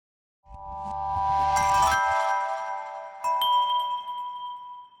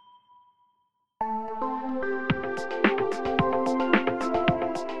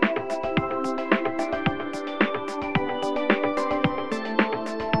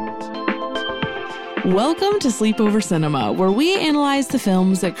Welcome to Sleepover Cinema, where we analyze the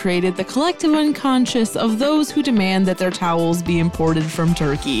films that created the collective unconscious of those who demand that their towels be imported from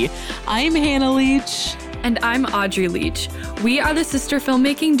Turkey. I'm Hannah Leach. And I'm Audrey Leach. We are the sister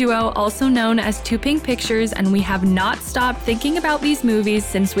filmmaking duo, also known as Two Pink Pictures, and we have not stopped thinking about these movies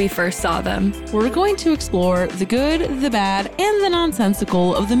since we first saw them. We're going to explore the good, the bad, and the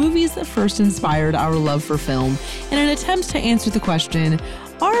nonsensical of the movies that first inspired our love for film in an attempt to answer the question,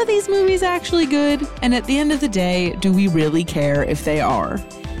 are these movies actually good? And at the end of the day, do we really care if they are?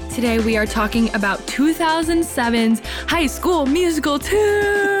 Today we are talking about 2007's High School Musical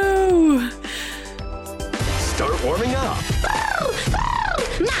 2! Start warming up.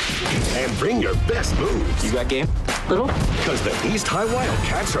 And bring your best moves. You got game? Little? Because the East High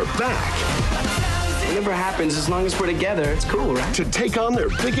Wildcats are back Whatever happens, as long as we're together, it's cool, right? to take on their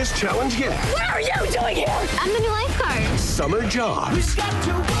biggest challenge yet. What are you doing here? I'm the new lifeguard. Summer jobs.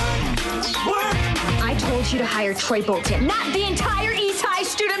 I told you to hire Troy Bolton, not the entire East High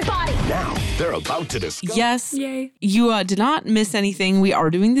student body. Now they're about to discover. Yes, Yay. you did not miss anything. We are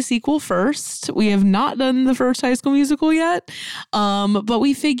doing the sequel first. We have not done the first High School Musical yet, but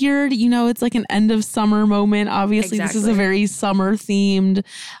we figured, it's like an end of summer moment. Obviously, This is a Exactly. very summer-themed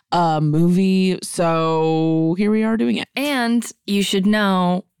movie, so here we are doing it. And you should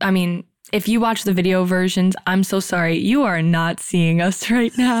know, if you watch the video versions, I'm so sorry. You are not seeing us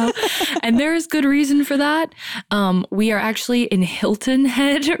right now. And there is good reason for that. We are actually in Hilton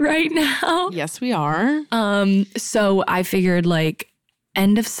Head right now. Yes, we are. So I figured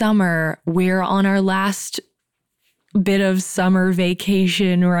end of summer, we're on our last bit of summer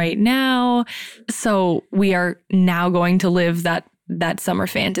vacation right now. So we are now going to live that summer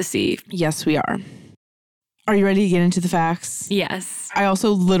fantasy. Yes, we are. Are you ready to get into the facts? Yes. I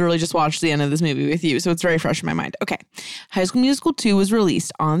also literally just watched the end of this movie with you, so it's very fresh in my mind. Okay. High School Musical 2 was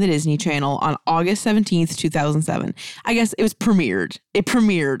released on the Disney Channel on August 17th, 2007. I guess it was premiered. It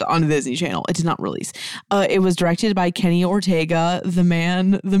premiered on the Disney Channel. It did not release. It was directed by Kenny Ortega, the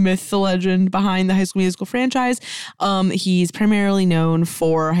man, the myth, the legend behind the High School Musical franchise. He's primarily known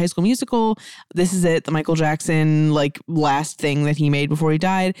for High School Musical. This Is It, the Michael Jackson, last thing that he made before he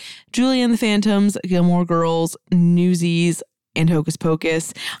died. Julie and the Phantoms, Gilmore Girls, Newsies, and Hocus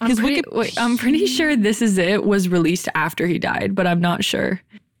Pocus. I'm pretty sure This Is It was released after he died, but I'm not sure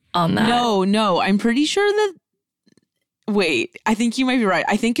on that. No, I'm pretty sure that. Wait, I think you might be right.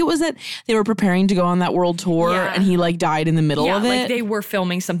 I think it was that they were preparing to go on that world tour and he died in the middle of it. They were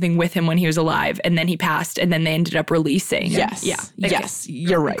filming something with him when he was alive and then he passed and then they ended up releasing. Yes. Yeah. Yes,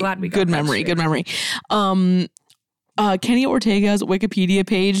 you're right. Glad we got Good that memory. straight. Good memory. Kenny Ortega's Wikipedia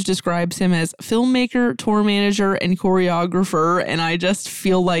page describes him as filmmaker, tour manager, and choreographer. And I just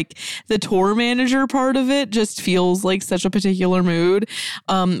feel like the tour manager part of it just feels like such a particular mood.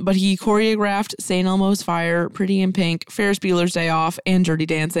 But he choreographed St. Elmo's Fire, Pretty in Pink, Ferris Bueller's Day Off, and Dirty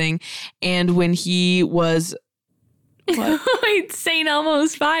Dancing. And when he was... What? Wait, St.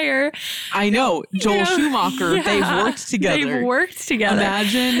 Elmo's Fire. I know, Joel Schumacher. Yeah. They've worked together. They've worked together.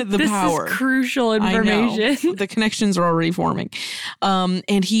 Imagine the power. This is crucial I information. know. The connections are already forming.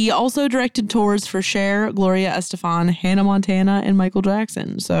 And he also directed tours for Cher, Gloria Estefan, Hannah Montana, and Michael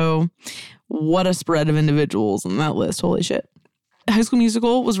Jackson. So what a spread of individuals on that list. Holy shit. High School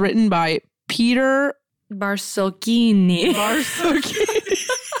Musical was written by Peter Barsocchini.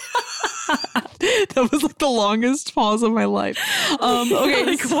 That was the longest pause of my life.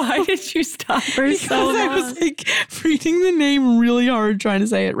 Okay. Why did you stop for so Because I long? was reading the name really hard trying to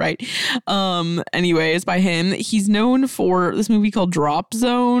say it right. Anyways, by him. He's known for this movie called Drop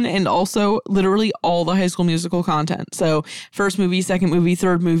Zone and also literally all the High School Musical content. So first movie, second movie,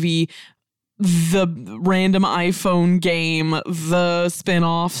 third movie, the random iPhone game, the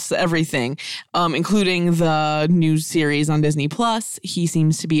spin-offs, everything, including the new series on Disney Plus. He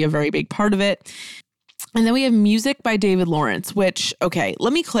seems to be a very big part of it. And then we have music by David Lawrence, which, okay,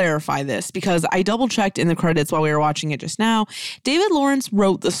 let me clarify this because I double checked in the credits while we were watching it just now. David Lawrence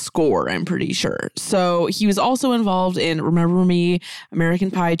wrote the score, I'm pretty sure. So he was also involved in Remember Me,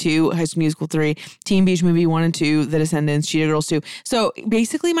 American Pie 2, High School Musical 3, Teen Beach Movie 1 and 2, The Descendants, Cheetah Girls 2. So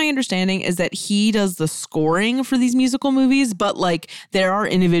basically my understanding is that he does the scoring for these musical movies, but there are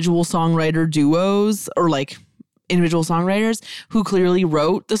individual songwriter duos or individual songwriters who clearly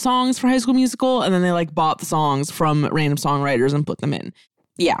wrote the songs for High School Musical and then they bought the songs from random songwriters and put them in.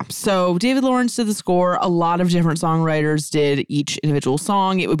 Yeah, so David Lawrence did the score. A lot of different songwriters did each individual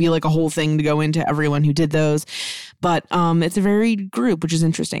song. It would be a whole thing to go into everyone who did those. But it's a varied group, which is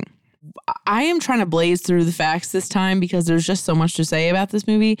interesting. I am trying to blaze through the facts this time because there's just so much to say about this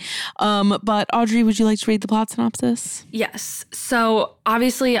movie. But Audrey, would you like to read the plot synopsis? Yes. So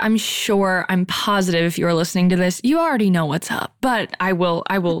obviously, I'm positive if you're listening to this, you already know what's up, but I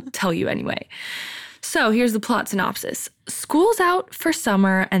will tell you anyway. So here's the plot synopsis. School's out for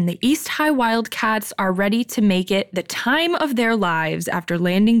summer and the East High Wildcats are ready to make it the time of their lives after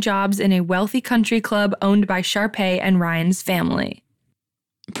landing jobs in a wealthy country club owned by Sharpay and Ryan's family.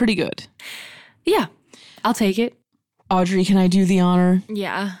 Pretty good. Yeah, I'll take it. Audrey, can I do the honor?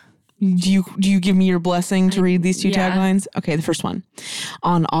 Yeah. Do you give me your blessing to read these two taglines? Okay, the first one.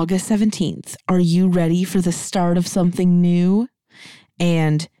 On August 17th, are you ready for the start of something new?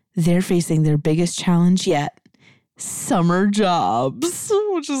 And they're facing their biggest challenge yet. Summer jobs,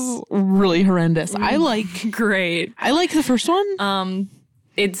 which is really horrendous. I like the first one.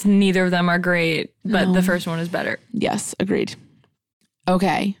 It's neither of them are great, but the first one is better. Yes, agreed.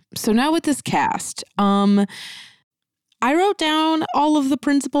 Okay, so now with this cast, I wrote down all of the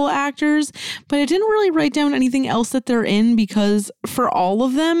principal actors, but I didn't really write down anything else that they're in because for all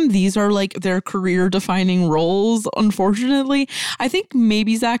of them, these are like their career-defining roles, unfortunately. I think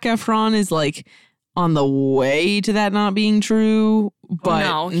maybe Zac Efron is like on the way to that not being true,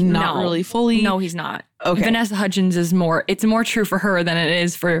 but not really fully. No, he's not. Okay. Vanessa Hudgens is more, it's more true for her than it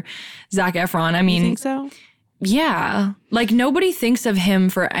is for Zac Efron. I mean, you think so? Yeah. Like nobody thinks of him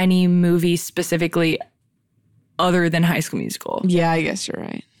for any movie specifically other than High School Musical. Yeah, I guess you're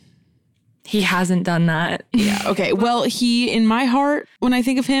right. He hasn't done that. Yeah. Okay. Well, in my heart, when I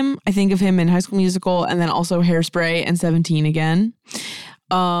think of him in High School Musical and then also Hairspray and 17 again.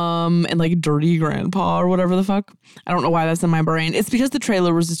 And like Dirty Grandpa or whatever the fuck. I don't know why that's in my brain. It's because the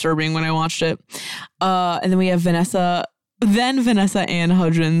trailer was disturbing when I watched it. And then we have Vanessa Ann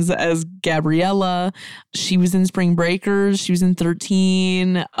Hudgens as Gabriella. She was in Spring Breakers. She was in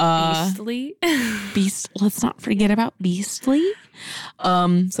 13. Beastly. Let's not forget about Beastly. So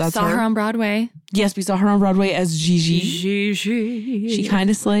that's saw her on Broadway. Yes, we saw her on Broadway as Gigi. Gigi. She kind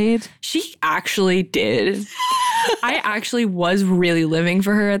of slayed. She actually did. I actually was really living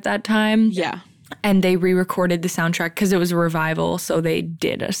for her at that time. Yeah. And they re-recorded the soundtrack because it was a revival. So they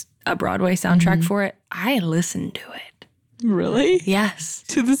did a Broadway soundtrack for it. I listened to it. Really? Yes.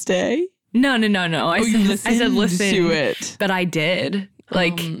 To this day? No. I said listen to it. But I did.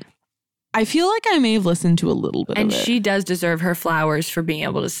 Like, I feel like I may have listened to a little bit of it. And she does deserve her flowers for being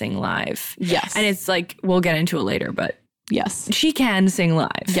able to sing live. Yes. And it's like, we'll get into it later, but yes, she can sing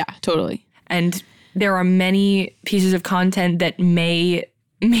live. Yeah, totally. And there are many pieces of content that may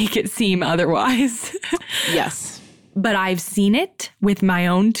make it seem otherwise. Yes. But I've seen it with my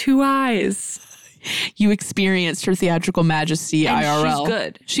own two eyes. You experienced her theatrical majesty and IRL. She's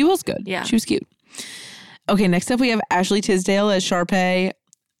good. She was good. Yeah. She was cute. Okay, next up we have Ashley Tisdale as Sharpay.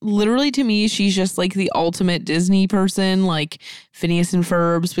 Literally to me, she's just like the ultimate Disney person, like Phineas and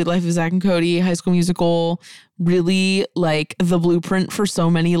Ferb, Suite Life of Zack and Cody, High School Musical, really like the blueprint for so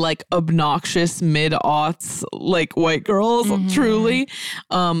many like obnoxious mid-aughts like white girls, truly.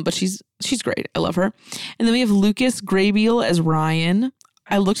 But she's great. I love her. And then we have Lucas Grabeel as Ryan.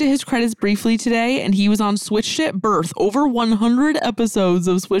 I looked at his credits briefly today, and he was on Switched at Birth, over 100 episodes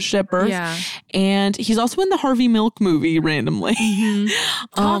of Switched at Birth. Yeah. And he's also in the Harvey Milk movie randomly.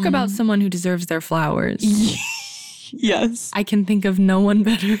 Talk about someone who deserves their flowers. Yes. I can think of no one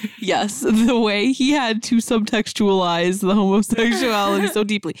better. Yes. The way he had to subtextualize the homosexuality so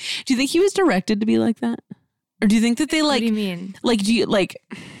deeply. Do you think he was directed to be like that? Or do you think that they like... What do you mean? Like, do you like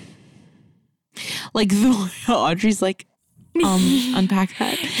the way Audrey's like... unpack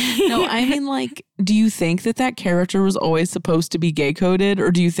that. No, I mean, like, do you think that character was always supposed to be gay coded,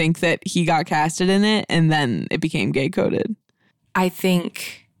 or do you think that he got casted in it and then it became gay coded? I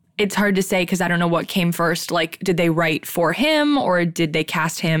think it's hard to say because I don't know what came first. Like, did they write for him or did they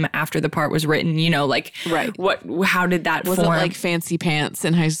cast him after the part was written? You know, like, right. How did that was form? it like Fancy Pants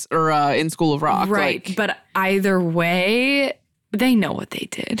in in School of Rock? Right. Like, but either way, they know what they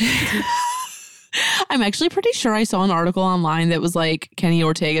did. I'm actually pretty sure I saw an article online that was like Kenny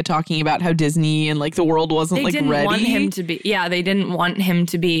Ortega talking about how Disney and like the world wasn't they didn't ready. Want him to be. Yeah, they didn't want him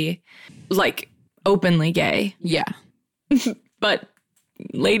to be like openly gay. Yeah. But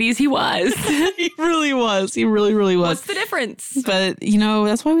ladies, he was. He really was. He really, really was. What's the difference? But, you know,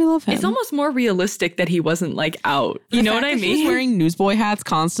 that's why we love him. It's almost more realistic that he wasn't like out. You know what I mean? He's wearing newsboy hats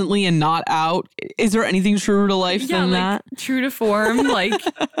constantly and not out. Is there anything truer to life than like, that? True to form. Like,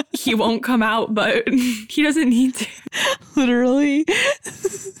 he won't come out, but he doesn't need to. Literally.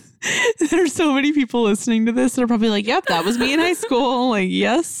 There's so many people listening to this that are probably like, yep, that was me in high school. Like,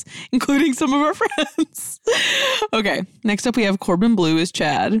 yes, including some of our friends. Okay, next up we have Corbin Bleu as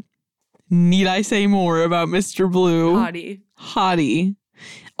Chad. Need I say more about Mr. Blue? Hottie.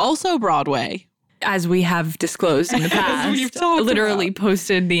 Also Broadway. As we have disclosed in the past, we've talked literally about.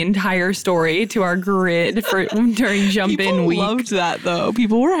 posted the entire story to our grid for during Jump People In week. loved that though.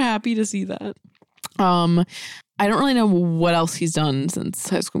 People were happy to see that. I don't really know what else he's done since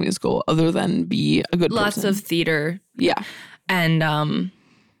High School Musical other than be a good Lots person. of theater. Yeah. And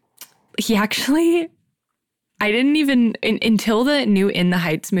he actually, I didn't even, until the new In the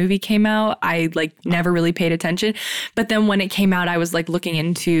Heights movie came out, I like never really paid attention. But then when it came out, I was like looking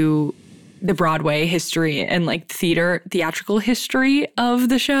into the Broadway history and like theatrical history of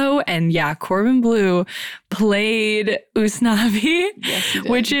the show. And yeah, Corbin Bleu played Usnavi, Yes, he did.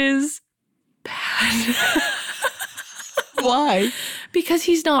 which is bad. Why? Because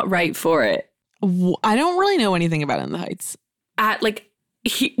he's not right for it. I don't really know anything about In the Heights.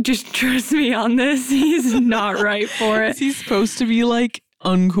 He just trust me on this. He's not right for Is it. he supposed to be like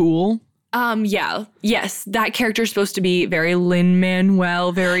uncool? Yeah. Yes. That character's supposed to be very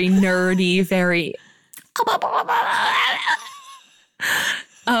Lin-Manuel, very nerdy, very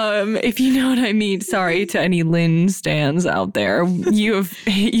if you know what I mean. Sorry to any Lin stans out there.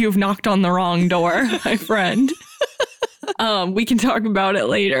 You've knocked on the wrong door, my friend. We can talk about it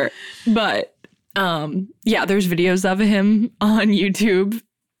later. But yeah, there's videos of him on YouTube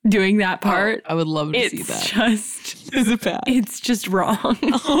doing that part. I would love to see that. Is it bad? It's just wrong.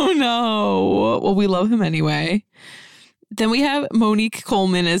 Oh no. Well, we love him anyway. Then we have Monique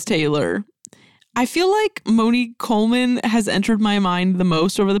Coleman as Taylor. I feel like Monique Coleman has entered my mind the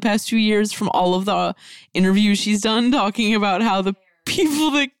most over the past 2 years from all of the interviews she's done talking about how the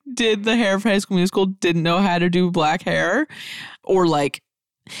people that did the hair for High School Musical didn't know how to do black hair. Or like,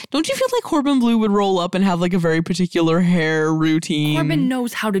 don't you feel like Corbin Bleu would roll up and have like a very particular hair routine? Corbin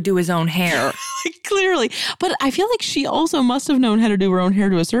knows how to do his own hair. Clearly. But I feel like she also must have known how to do her own hair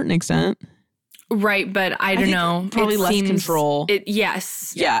to a certain extent. Right, but I don't think know. probably It less seems- control.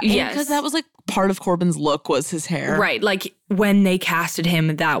 Yes. Yeah. Yes. Because that was like part of Corbin's look was his hair. Right. Like when they casted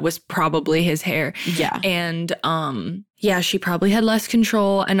him, that was probably his hair. Yeah. And yeah, she probably had less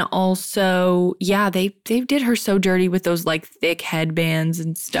control. And also, yeah, they did her so dirty with those like thick headbands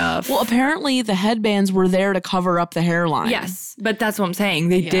and stuff. Well, apparently the headbands were there to cover up the hairline. yes, but that's what I'm saying.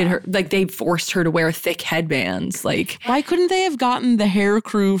 They did her like they forced her to wear thick headbands. Like Why couldn't they have gotten the hair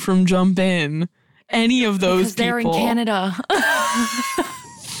crew from Jump In? Any of those because they're in people. Canada.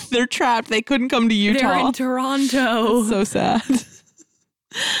 They're trapped. They couldn't come to Utah. They're in Toronto. So sad.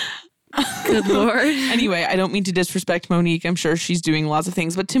 Good Lord. Anyway, I don't mean to disrespect Monique. I'm sure she's doing lots of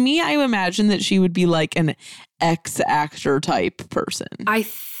things. But to me, I imagine that she would be like an ex-actor type person. I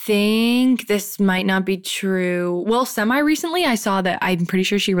think this might not be true. Well, semi-recently, I saw that I'm pretty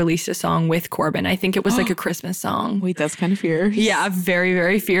sure she released a song with Corbin. I think it was like a Christmas song. Wait, that's kind of fierce. Yeah, very,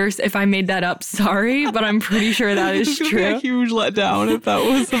 very fierce. If I made that up, sorry, but I'm pretty sure that is It's gonna be a true. huge letdown if that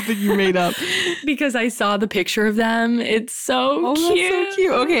was something you made up. Because I saw the picture of them. It's so cute. That's so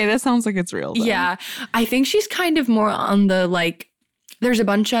cute. Okay, that sounds like it's real. Then. Yeah. I think she's kind of more on the like, there's a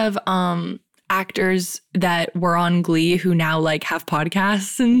bunch of actors that were on Glee who now like have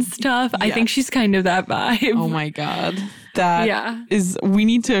podcasts and stuff. I think Yes. she's kind of that vibe. Oh my God. That Yeah. is, we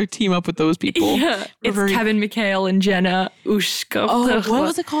need to team up with those people. Yeah. It's Very- Kevin McHale and Jenna Ushka. Oh, what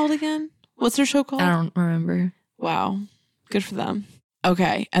was it called again? What's their show called? I don't remember. Wow. Good for them.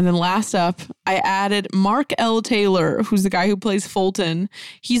 Okay. And then last up, I added Mark L. Taylor, who's the guy who plays Fulton.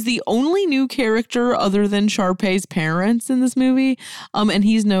 He's the only new character other than Sharpay's parents in this movie. And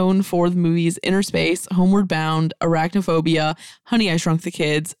he's known for the movies Inner Space, Homeward Bound, Arachnophobia, Honey, I Shrunk the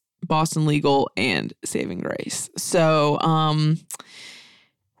Kids, Boston Legal, and Saving Grace. So,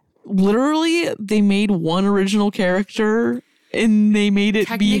 literally, they made one original character and they made it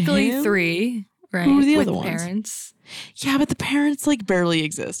Technically be him. 3, right? Who are the With other ones? parents. Yeah, but the parents like barely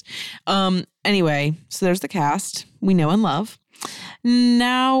exist. Anyway, so there's the cast we know and love.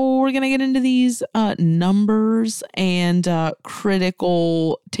 Now we're going to get into these numbers and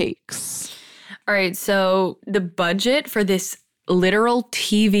critical takes. All right, so the budget for this literal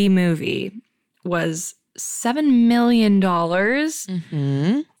TV movie was $7 million.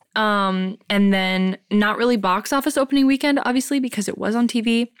 Mm-hmm. And then not really box office opening weekend, obviously, because it was on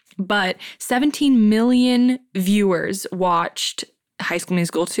TV, but 17 million viewers watched High School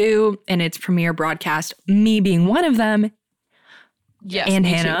Musical 2 and its premiere broadcast, me being one of them. Yes, And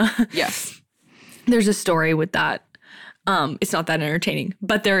me too. Hannah. Yes. There's a story with that. It's not that entertaining,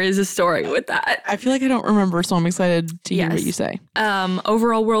 but there is a story with that. I feel like I don't remember, so I'm excited to hear what Yes. you say.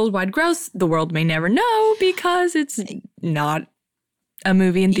 Overall worldwide gross, the world may never know because it's not a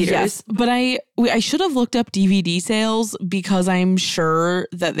movie in theaters. Yes, but I should have looked up DVD sales because I'm sure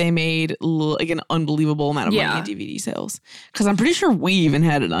that they made like an unbelievable amount of money in DVD sales. Because I'm pretty sure we even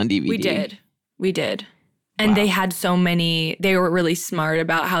had it on DVD. We did. And they had so many, they were really smart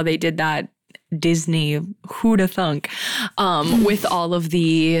about how they did that. Disney, who'da thunk, with all of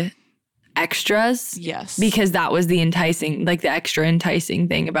the extras. Yes. Because that was the extra enticing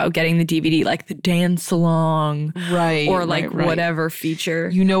thing about getting the DVD, like the dance along. Right. Or like whatever feature.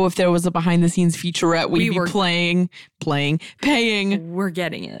 You know, if there was a behind the scenes featurette, we'd be paying. We're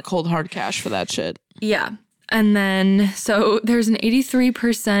getting it. Cold hard cash for that shit. Yeah. And then, so there's an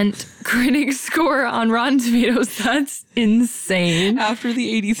 83% critic score on Rotten Tomatoes. That's insane. After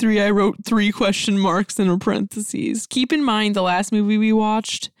the 83, I wrote 3 question marks in parentheses. Keep in mind, the last movie we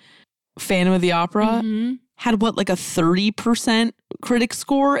watched, Phantom of the Opera, had like a 30% critic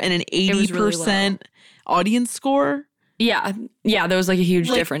score and an 80% really audience score. Yeah. Yeah, there was like a huge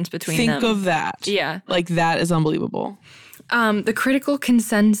difference between them. Think of that. Yeah. Like, that is unbelievable. The critical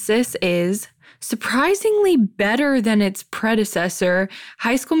consensus is surprisingly better than its predecessor.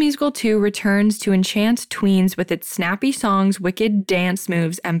 High School Musical 2 returns to enchant tweens with its snappy songs, wicked dance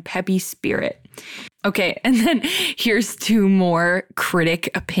moves, and peppy spirit. Okay, and then here's 2 more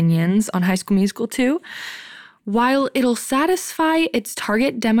critic opinions on High School Musical 2. While it'll satisfy its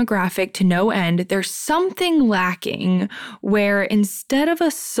target demographic to no end, there's something lacking where instead of a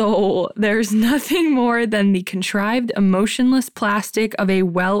soul, there's nothing more than the contrived emotionless plastic of a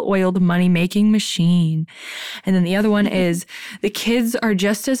well-oiled money-making machine. And then the other one is, the kids are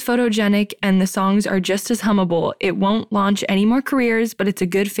just as photogenic and the songs are just as hummable. It won't launch any more careers, but it's a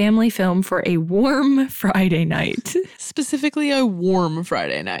good family film for a warm Friday night. Specifically, a warm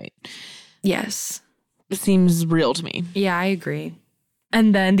Friday night. Yes. Seems real to me. Yeah, I agree.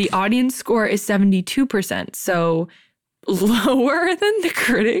 And then the audience score is 72%, so lower than the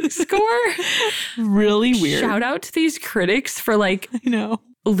critic score. Really weird. Shout out to these critics for I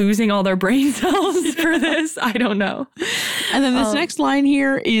losing all their brain cells for this. I don't know. And then this next line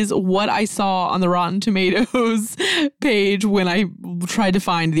here is what I saw on the Rotten Tomatoes page when I tried to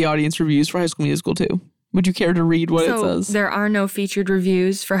find the audience reviews for High School Musical 2. Would you care to read what it says? There are no featured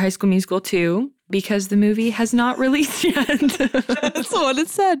reviews for High School Musical 2. Because the movie has not released yet. That's what it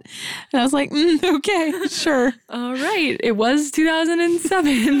said. And I was like, okay, sure. All right. It was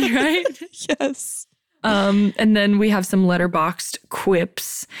 2007, right? Yes. And then we have some letterboxed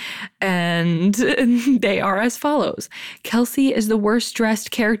quips, and they are as follows. Kelsey is the worst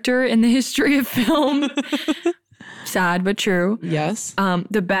dressed character in the history of film. Sad, but true. Yes.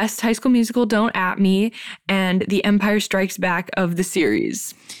 The best High School Musical, Don't At Me, and The Empire Strikes Back of the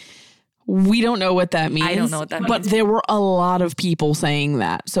series. We don't know what that means. I don't know what that means. But there were a lot of people saying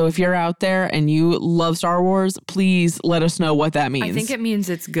that. So if you're out there and you love Star Wars, please let us know what that means. I think it means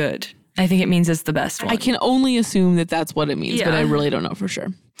it's good. I think it means it's the best one. I can only assume that that's what it means, but I really don't know for sure.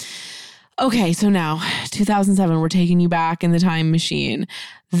 Okay, so now 2007, we're taking you back in the time machine.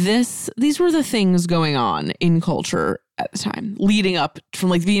 These were the things going on in culture at the time, leading up from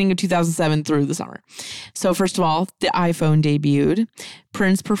like the beginning of 2007 through the summer. So first of all, the iPhone debuted.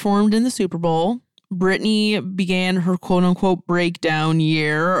 Prince performed in the Super Bowl. Britney began her quote unquote breakdown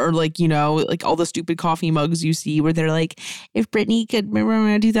year, or like all the stupid coffee mugs you see where they're like, if Britney could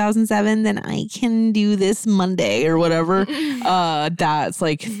remember 2007, then I can do this Monday or whatever. That's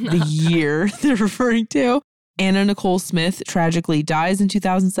like the year they're referring to. Anna Nicole Smith tragically dies in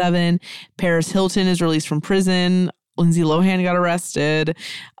 2007. Paris Hilton is released from prison. Lindsay Lohan got arrested.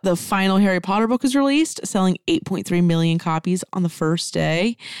 The final Harry Potter book is released, selling 8.3 million copies on the first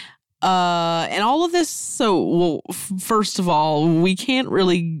day. And all of this, first of all, we can't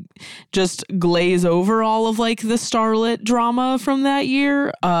really just glaze over all of like the starlet drama from that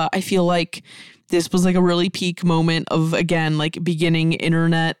year. I feel like this was like a really peak moment of, again, like beginning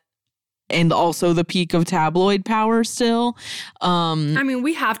internet and also the peak of tabloid power still. I mean,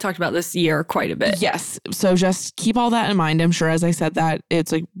 we have talked about this year quite a bit. Yes. So just keep all that in mind. I'm sure as I said that,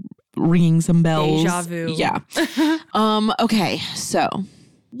 it's like ringing some bells. Deja vu. Yeah. Okay. So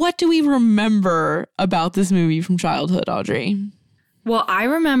what do we remember about this movie from childhood, Audrey? Well, I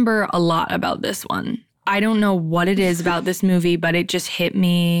remember a lot about this one. I don't know what it is about this movie, but it just hit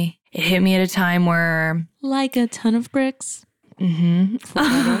me. It hit me at a time where... Like a ton of bricks.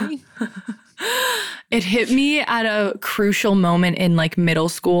 Mm-hmm. It hit me at a crucial moment in like middle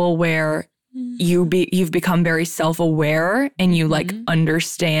school where you've become very self-aware and you like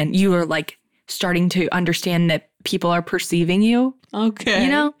understand. You are like starting to understand that people are perceiving you. Okay.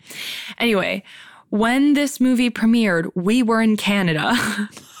 You know? Anyway, when this movie premiered, we were in Canada.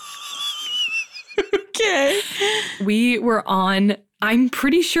 Okay. We were on I'm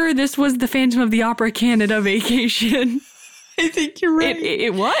pretty sure this was the Phantom of the Opera Canada vacation. I think you're right.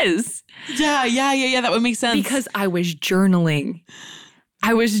 It was. Yeah. That would make sense. Because I was journaling.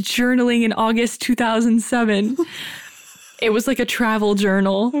 I was journaling in August 2007. It was like a travel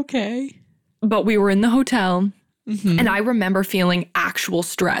journal. Okay. But we were in the hotel. Mm-hmm. And I remember feeling actual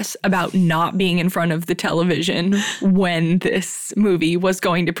stress about not being in front of the television when this movie was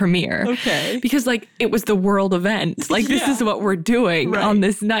going to premiere. Okay. Because, like, it was the world event. Like, this is what we're doing on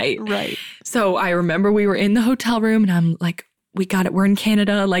this night. Right. So I remember we were in the hotel room and I'm like, we got it. We're in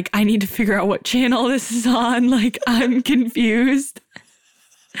Canada. Like, I need to figure out what channel this is on. Like, I'm confused.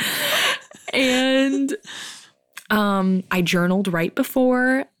 And I journaled right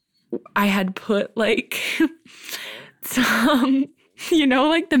before. I had put like some,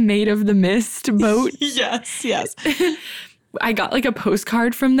 like the Maid of the Mist boat. Yes. I got like a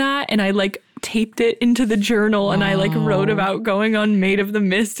postcard from that and I like taped it into the journal and I like wrote about going on Maid of the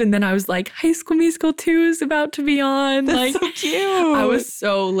Mist. And then I was like, High School Musical 2 is about to be on. That's like, so cute. I was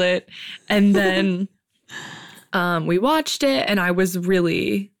so lit. And then we watched it and I was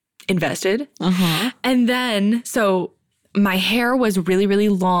really invested. Uh-huh. And then, so my hair was really, really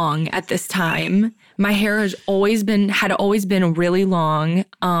long at this time. My hair had always been really long.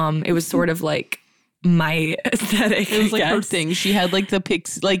 It was sort of like my aesthetic. It was like her thing. She had like the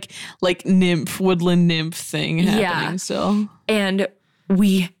pixie, like nymph, woodland nymph thing happening still. And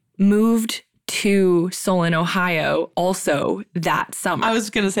we moved to Solon, Ohio also that summer. I was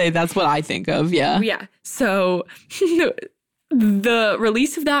going to say that's what I think of. Yeah. Yeah. So the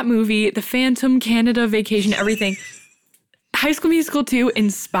release of that movie, the Phantom, Canada vacation, everything. High School Musical 2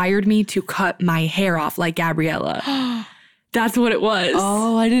 inspired me to cut my hair off like Gabriella. That's what it was.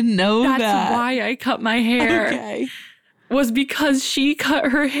 Oh, I didn't know that. That's why I cut my hair. Okay. Was because she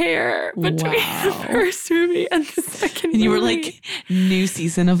cut her hair between the first movie and the second movie. And you were like, new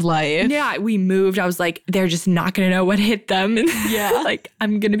season of life. Yeah, we moved. I was like, they're just not going to know what hit them. And like,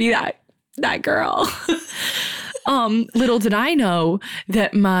 I'm going to be that girl. Little did I know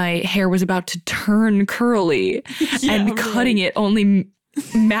that my hair was about to turn curly and cutting it only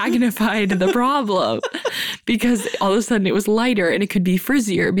magnified the problem because all of a sudden it was lighter and it could be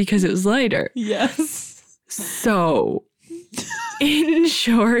frizzier because it was lighter. Yes. So, in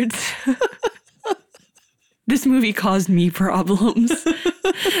short, this movie caused me problems.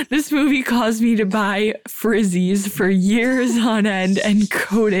 This movie caused me to buy frizzies for years on end and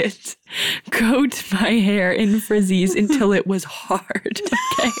coat my hair in frizzies until it was hard.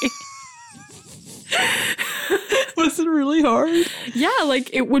 Okay. Was it really hard? Yeah, like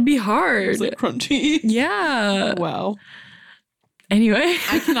it would be hard. It was like crunchy. Yeah. Wow. Anyway.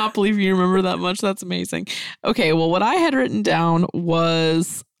 I cannot believe you remember that much. That's amazing. Okay, well, what I had written down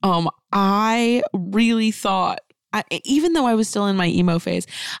was I really thought, even though I was still in my emo phase,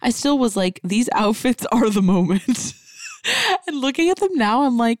 I still was like, these outfits are the moment. And looking at them now,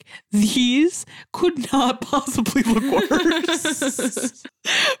 I'm like, these could not possibly look worse.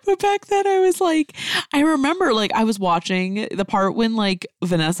 But back then I was like, I remember like I was watching the part when like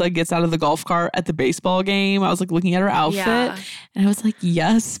Vanessa gets out of the golf cart at the baseball game. I was like looking at her outfit and I was like,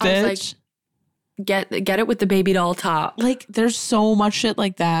 yes, bitch. I was like, get it with the baby doll top. Like there's so much shit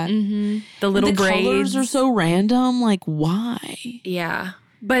like that. Mm-hmm. The little braids. Colors are so random. Like why? Yeah.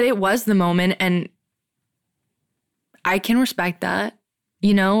 But it was the moment and I can respect that.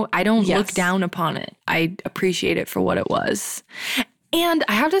 I don't look down upon it. I appreciate it for what it was. And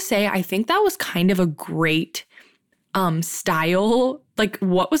I have to say, I think that was kind of a great style. Like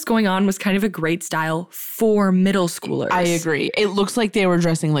what was going on was kind of a great style for middle schoolers. I agree. It looks like they were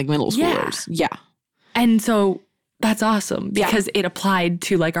dressing like middle schoolers. Yeah. And so that's awesome because it applied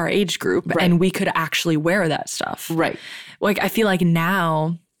to like our age group and we could actually wear that stuff. Right. Like I feel like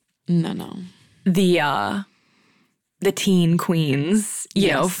now No. The teen queens, you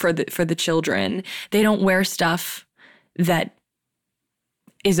know, for the children, they don't wear stuff that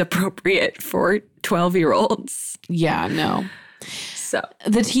is appropriate for 12-year-olds. Yeah, no. So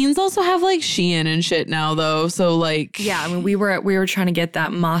the teens also have like Shein and shit now though. So like I mean we were trying to get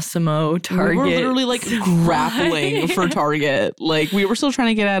that Massimo Target. We were literally like grappling for Target. Like we were still trying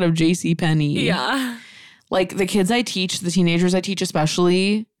to get out of JCPenney. Yeah. Like the kids I teach, the teenagers I teach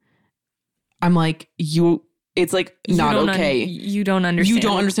especially, I'm like, it's like not okay. You don't understand. You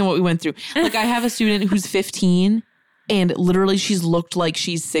don't understand what we went through. Like I have a student who's 15 and literally she's looked like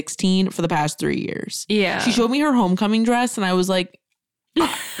she's 16 for the past 3 years. Yeah. She showed me her homecoming dress and I was like,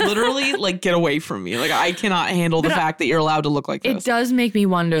 literally like get away from me. Like I cannot handle the fact that you're allowed to look like this. It does make me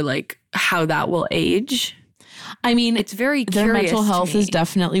wonder like how that will age. I mean, it's very their curious mental health to me. is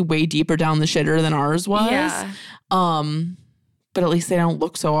definitely way deeper down the shitter than ours was. Yeah. But at least they don't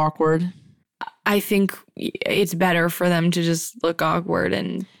look so awkward. I think it's better for them to just look awkward.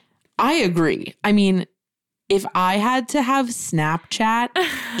 And I agree. I mean, if I had to have Snapchat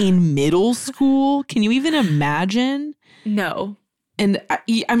in middle school, can you even imagine? no. And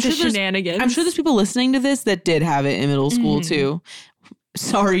I'm The sure shenanigans. I'm sure there's people listening to this that did have it in middle school too.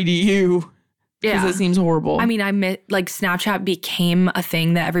 Sorry to you. Because it seems horrible. I mean, like Snapchat became a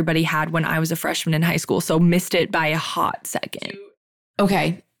thing that everybody had when I was a freshman in high school. So missed it by a hot second.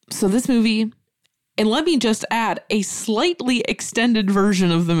 Okay, so this movie, and let me just add, a slightly extended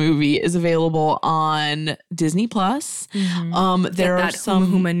version of the movie is available on Disney Plus. There are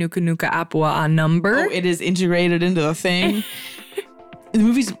some Huma Nuka Nuka Apua number. Oh, it is integrated into the thing. The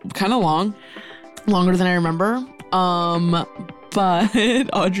movie's kind of long, longer than I remember. But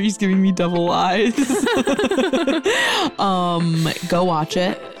Audrey's giving me double eyes. Go watch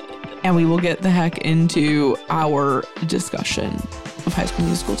it, and we will get the heck into our discussion of High School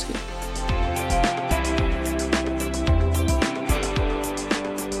Musical 2.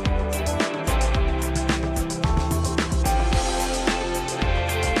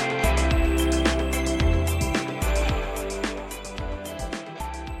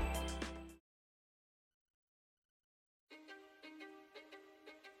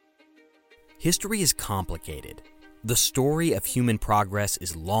 History is complicated. The story of human progress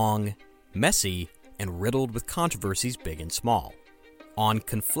is long, messy, and riddled with controversies big and small. On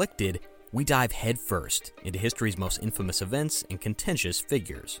Conflicted, we dive headfirst into history's most infamous events and contentious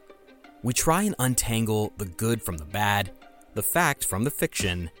figures. We try and untangle the good from the bad, the fact from the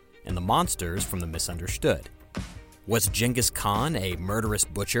fiction, and the monsters from the misunderstood. Was Genghis Khan a murderous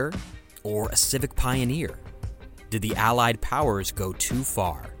butcher or a civic pioneer? Did the Allied powers go too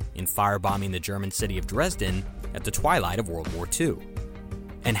far in firebombing the German city of Dresden at the twilight of World War II?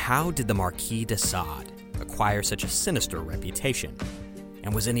 And how did the Marquis de Sade acquire such a sinister reputation?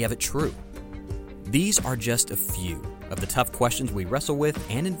 And was any of it true? These are just a few of the tough questions we wrestle with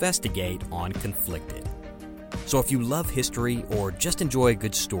and investigate on Conflicted. So if you love history or just enjoy a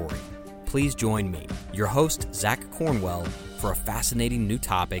good story, please join me, your host, Zach Cornwell, for a fascinating new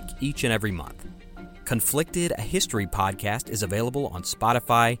topic each and every month. Conflicted, a history podcast, is available on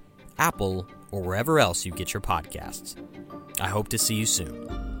Spotify, Apple, or wherever else you get your podcasts. I hope to see you soon.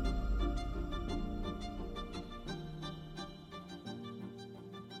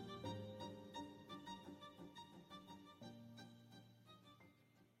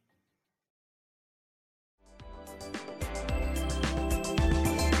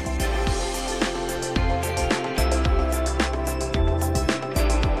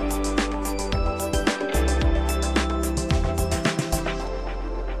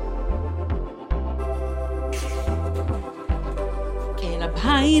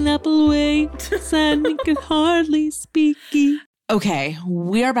 Pineapple wait, Sandy could hardly speak. Okay,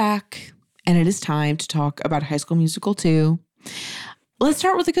 we are back, and it is time to talk about High School Musical 2. Let's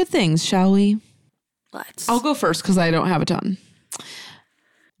start with the good things, shall we? Let's. I'll go first because I don't have a ton.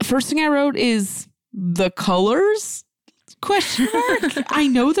 First thing I wrote is the colors? Question mark. I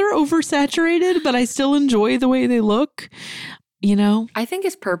know they're oversaturated, but I still enjoy the way they look. You know? I think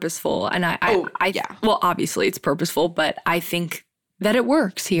it's purposeful, and yeah. Well, obviously it's purposeful, but I think that it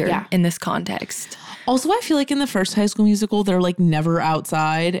works here in this context. Also, I feel like in the first High School Musical, they're like never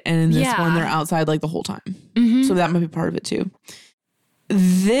outside. And in this Yeah. one, they're outside like the whole time. So that might be part of it too.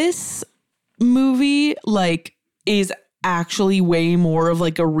 This movie like is actually way more of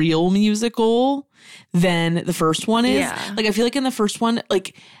like a real musical than the first one is. Yeah. Like I feel like in the first one,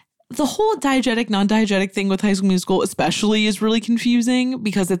 like the whole diegetic, non-diegetic thing with High School Musical especially is really confusing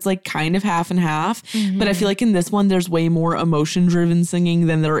because it's like kind of half and half. But I feel like in this one, there's way more emotion-driven singing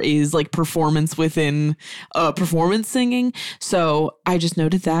than there is like performance within performance singing. So I just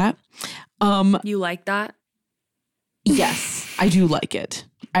noted that. You like that? Yes, I do like it.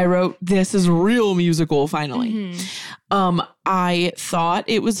 I wrote, this is real musical, finally. I thought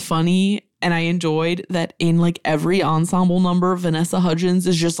it was funny and I enjoyed that in like every ensemble number, Vanessa Hudgens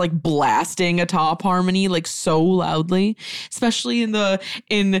is just like blasting a top harmony like so loudly, especially in the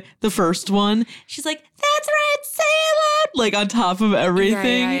first one. She's like, that's right, say it loud, like on top of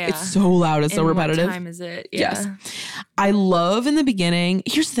everything. Yeah. It's so loud. It's so repetitive. What time is it? Yeah. Yes. I love in the beginning.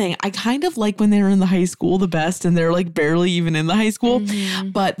 Here's the thing. I kind of like when they're in the high school the best and they're like barely even in the high school.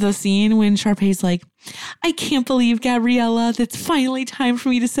 But the scene when Sharpay's like, I can't believe, Gabriella, that's finally time for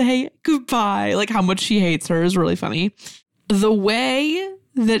me to say goodbye. Like how much she hates her is really funny. The way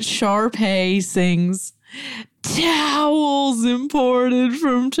that Sharpay sings towels imported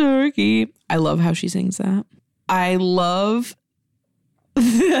from Turkey. I love how she sings that. I love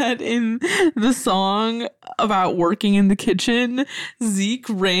that in the song about working in the kitchen, Zeke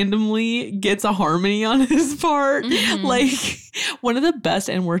randomly gets a harmony on his part. Like, one of the best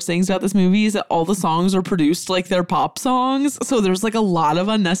and worst things about this movie is that all the songs are produced like they're pop songs. So there's like a lot of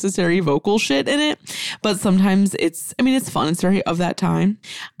unnecessary vocal shit in it. But sometimes it's fun. It's very of that time.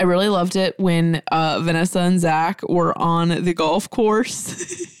 I really loved it when Vanessa and Zach were on the golf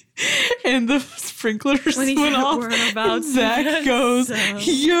course. And the sprinklers went off, and Zach goes,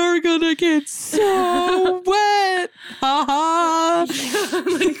 "You're gonna get so wet." Ha ha.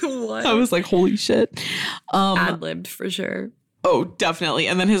 Like, what? I was like, holy shit. Ad-libbed for sure. Oh, definitely.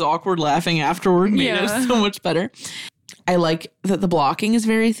 And then his awkward laughing afterward made it so much better. I like that the blocking is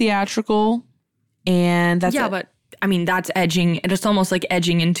very theatrical. And that's but I mean, that's edging. And it's almost like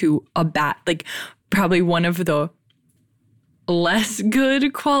edging into a like probably one of the less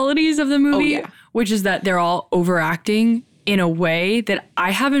good qualities of the movie, which is that they're all overacting in a way that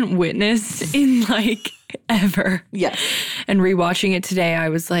I haven't witnessed in like ever. Yes. And rewatching it today, I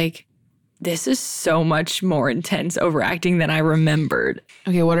was like, this is so much more intense overacting than I remembered.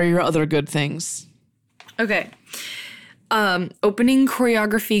 Okay, what are your other good things? Okay. Opening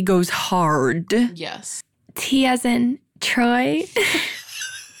choreography goes hard. Yes. T as in Troy.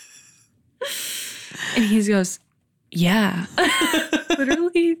 And he goes, yeah.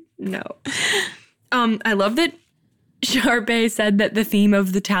 Literally, no. I love that Sharpay said that the theme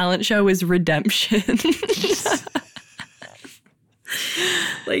of the talent show is redemption.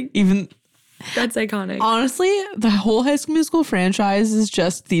 Like, even that's iconic. Honestly, the whole High School Musical franchise is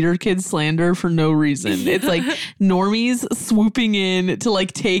just theater kid slander for no reason. It's like normies swooping in to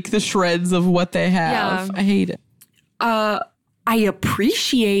like take the shreds of what they have. Yeah. I hate it. I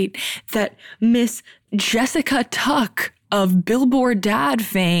appreciate that Miss Jessica Tuck of Billboard Dad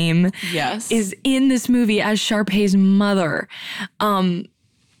fame is in this movie as Sharpay's mother.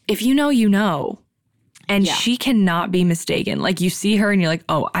 If you know, you know. And she cannot be mistaken. Like, you see her and you're like,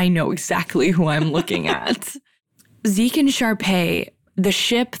 oh, I know exactly who I'm looking at. Zeke and Sharpay, the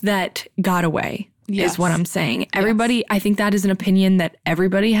ship that got away is what I'm saying. Everybody, I think that is an opinion that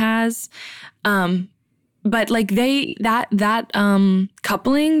everybody has. But like that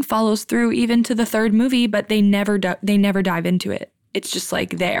coupling follows through even to the third movie, but they never dive into it. It's just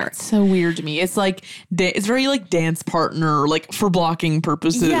like there. It's so weird to me. It's like it's very like dance partner, like for blocking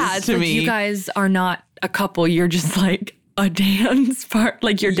purposes. Yeah, it's to like me. You guys are not a couple. You're just like a dance part,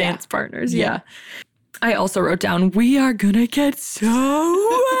 like you're dance partners. Yeah. I also wrote down, we are gonna get so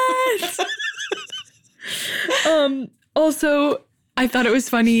wet. Also, I thought it was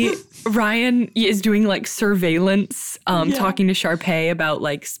funny. Ryan is doing like surveillance, talking to Sharpay about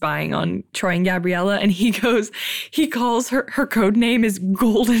like spying on Troy and Gabriella. And he calls her code name is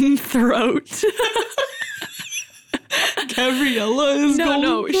Golden Throat. Gabriella is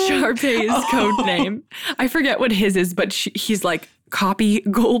No, Sharpay's code name. I forget what his is, but he's like, copy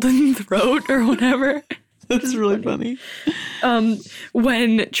Golden Throat or whatever. That's really funny.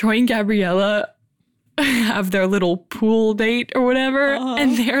 When Troy and Gabriella have their little pool date or whatever,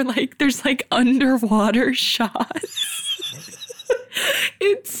 and they're like, there's like underwater shots.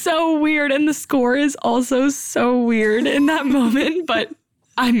 It's so weird, and the score is also so weird in that moment, but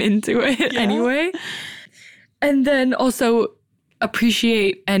I'm into it anyway. And then also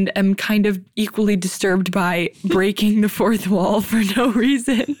appreciate and am kind of equally disturbed by breaking the fourth wall for no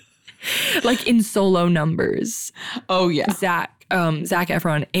reason. Like in solo numbers. Oh yeah. Zac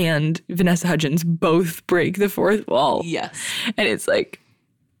Efron and Vanessa Hudgens both break the fourth wall. Yes. And it's like,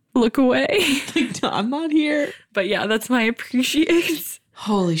 look away. Like, I'm not here. But yeah, that's my appreciate.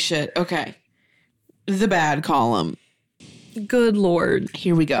 Holy shit. Okay. The bad column. Good Lord.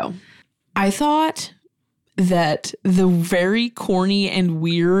 Here we go. I thought that the very corny and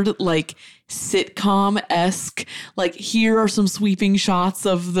weird, like sitcom-esque, like here are some sweeping shots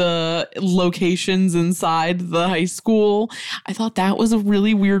of the locations inside the high school. I thought that was a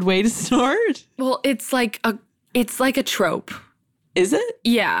really weird way to start. Well, it's like a trope. Is it?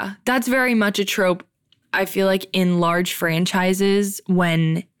 Yeah, that's very much a trope. I feel like in large franchises,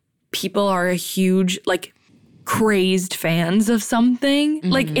 when people are a huge, like, crazed fans of something,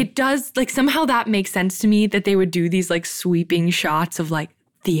 like it does, like somehow that makes sense to me that they would do these like sweeping shots of like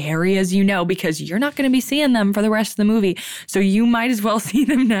the areas, you know, because you're not going to be seeing them for the rest of the movie. So you might as well see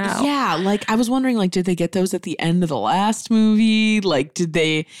them now. Yeah, like I was wondering, like, did they get those at the end of the last movie? Like, did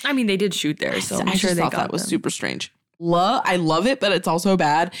they? I mean, they did shoot there, so I'm sure they got that was them. super strange. I love it, but it's also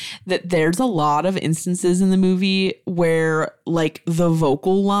bad that there's a lot of instances in the movie where like the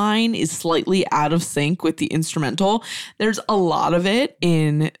vocal line is slightly out of sync with the instrumental. There's a lot of it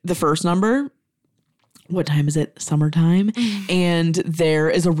in the first number what time is it? Summertime. And there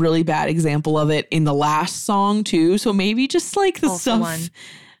is a really bad example of it in the last song too. So maybe just like the Also stuff. one.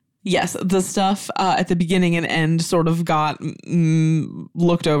 Yes, the stuff at the beginning and end sort of got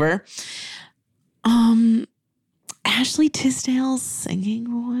looked over. Ashley Tisdale's singing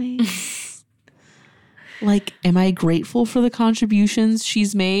voice. Like, am I grateful for the contributions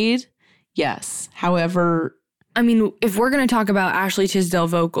she's made? Yes. However, I mean, if we're going to talk about Ashley Tisdale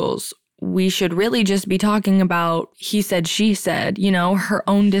vocals, we should really just be talking about He Said, She Said, you know, her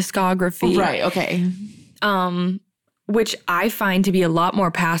own discography. right, okay. Which I find to be a lot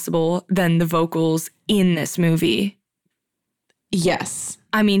more passable than the vocals in this movie. Yes.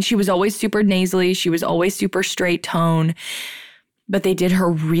 I mean, she was always super nasally. She was always super straight tone. But they did her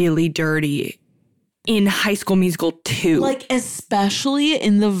really dirty in High School Musical 2. Like, especially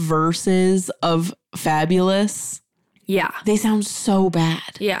in the verses of Fabulous, yeah. they sound so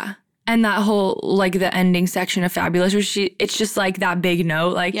bad. Yeah. And that whole, like, the ending section of Fabulous, where it's just like that big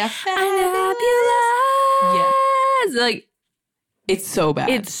note, like, Yeah, Fabulous. Yeah. Like, It's so bad.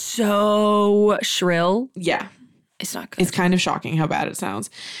 it's so shrill. yeah. It's not good. It's kind of shocking how bad it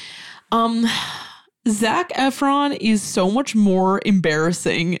sounds. Zac Efron is so much more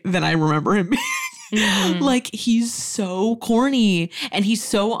embarrassing than I remember him being. Like, he's so corny and he's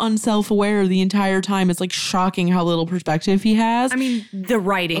so unself-aware the entire time. It's like shocking how little perspective he has. I mean, the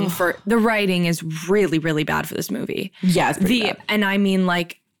writing is really, really bad for this movie. Yeah, it's pretty bad. And I mean,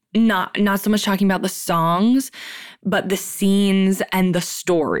 like, not so much talking about the songs, but the scenes and the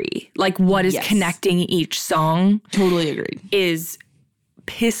story. Like, what is Yes. connecting each song Totally agreed. is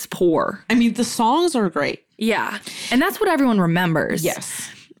piss poor. I mean, the songs are great. Yeah. And that's what everyone remembers. Yes.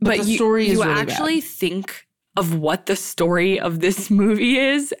 But the story is you really actually think of what the story of this movie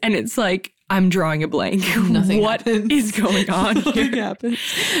is, and it's like, I'm drawing a blank. Nothing What happens. is going on Nothing here? happens.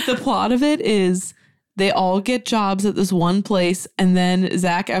 The plot of it is they all get jobs at this one place, and then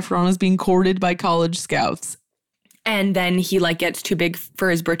Zac Efron is being courted by college scouts. And then he, like, gets too big for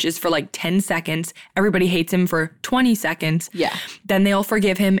his britches for like 10 seconds. Everybody hates him for 20 seconds. Yeah. Then they all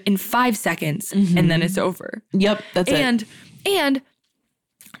forgive him in 5 seconds, and then it's over. Yep, that's it. And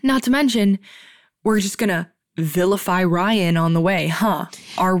not to mention, we're just gonna vilify Ryan on the way, huh?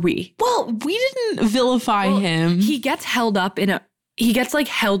 Are we? Well, we didn't vilify him. He gets held up in a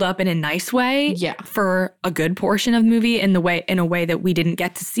nice way. Yeah. For a good portion of the movie in a way that we didn't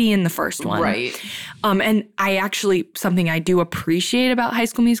get to see in the first one. Right. And something I do appreciate about High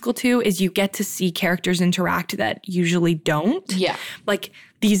School Musical 2 is you get to see characters interact that usually don't. Yeah. Like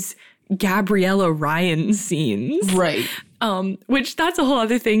these Gabriella Ryan scenes. Right. Which that's a whole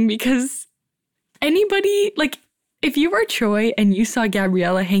other thing because anybody, like, if you were Troy and you saw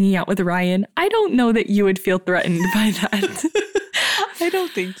Gabriella hanging out with Ryan, I don't know that you would feel threatened by that. I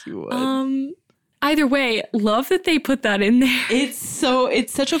don't think you would. Either way, love that they put that in there. It's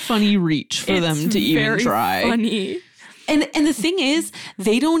such a funny reach for them to even very try. Funny. And the thing is,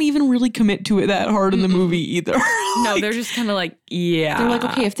 they don't even really commit to it that hard in the movie either. No, they're just kind of like, yeah. They're like,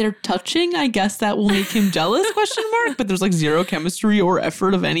 okay, if they're touching, I guess that will make him jealous, ? But there's like zero chemistry or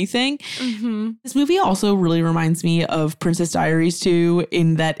effort of anything. This movie also really reminds me of Princess Diaries 2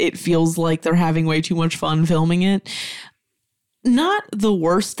 in that it feels like they're having way too much fun filming it. Not the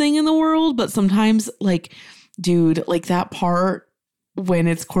worst thing in the world, but sometimes like, dude, like that part when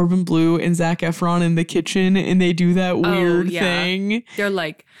it's Corbin Bleu and Zac Efron in the kitchen and they do that weird thing. They're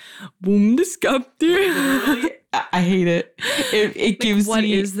like, boom, disgusting. I hate it. It gives what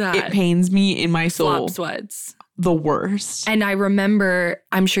me, is that? It pains me in my soul. Flop sweats. The worst. And I remember,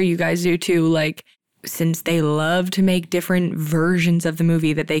 I'm sure you guys do too, like, since they love to make different versions of the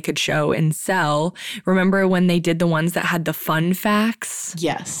movie that they could show and sell, remember when they did the ones that had the fun facts?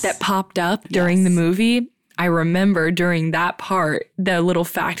 Yes. That popped up during the movie? I remember during that part, the little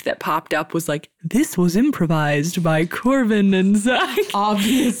fact that popped up was like, this was improvised by Corbin and Zac.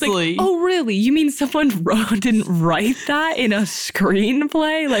 Obviously. Like, oh, really? You mean someone didn't write that in a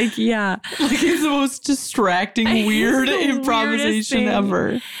screenplay? Like, yeah. Like it's the most distracting, weird the improvisation weirdest thing.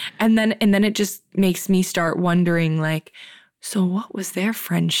 ever. And then it just makes me start wondering, like, so what was their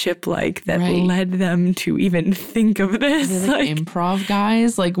friendship like that Right. led them to even think of this? They're like improv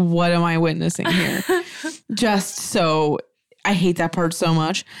guys. Like, what am I witnessing here? Just so, I hate that part so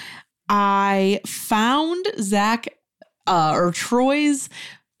much. I found Troy's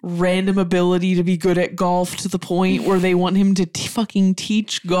random ability to be good at golf to the point where they want him to fucking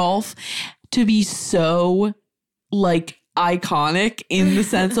teach golf to be so, like, iconic in the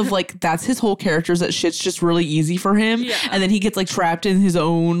sense of like that's his whole character, is that shit's just really easy for him, and then he gets like trapped in his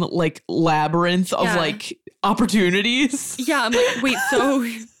own like labyrinth of like opportunities. Yeah, I'm like, wait,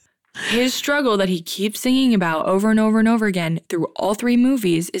 his struggle that he keeps singing about over and over and over again through all 3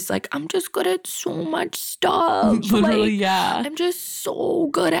 movies is like, I'm just good at so much stuff. Literally, Like, yeah. I'm just so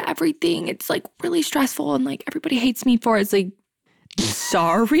good at everything. It's like really stressful and like everybody hates me for it. It's like,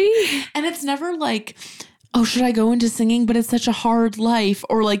 sorry? And it's never like, oh, should I go into singing? But it's such a hard life.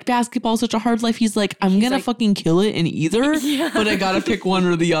 Or like basketball is such a hard life. He's like, I'm going to fucking kill it in either, but I got to pick one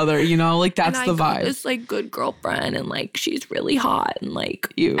or the other, you know? Like that's the vibe. This like good girlfriend and like she's really hot and like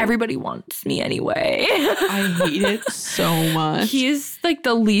Ew. everybody wants me anyway. I hate it so much. He's like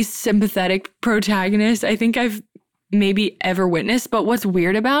the least sympathetic protagonist I think I've maybe ever witnessed. But what's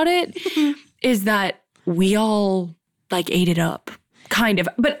weird about it is that we all like ate it up, kind of.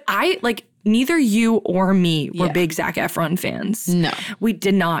 But I like neither you or me were big Zac Efron fans. No. We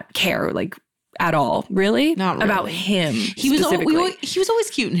did not care like at all, really. Not really. About him. He was he was always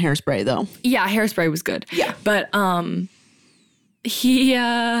cute in Hairspray though. Yeah, Hairspray was good. Yeah. But I'm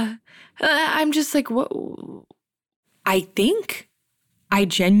just like, what? I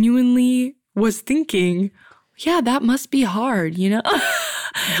genuinely was thinking, yeah, that must be hard, you know?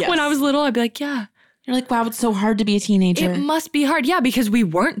 When I was little, I'd be like, yeah. You're like, wow, it's so hard to be a teenager. It must be hard. Yeah, because we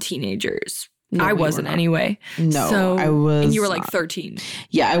weren't teenagers. No, I we wasn't were not. anyway. No, so, I was And you were like not. 13.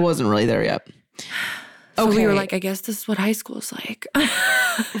 Yeah, I wasn't really there yet. So we were Okay. like, I guess this is what high school is like.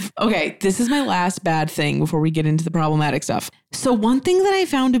 Okay, this is my last bad thing before we get into the problematic stuff. So one thing that I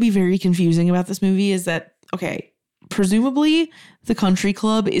found to be very confusing about this movie is that, okay, presumably the country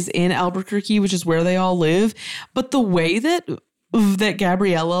club is in Albuquerque, which is where they all live. But the way that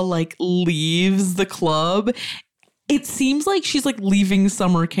Gabriella like leaves the club, it seems like she's like leaving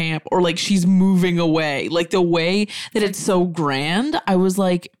summer camp or like she's moving away. Like the way that it's so grand, I was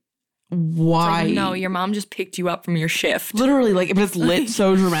like, why? Like, no, your mom just picked you up from your shift. Literally, like, but it's lit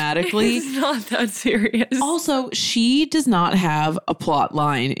so dramatically. It's not that serious. Also, she does not have a plot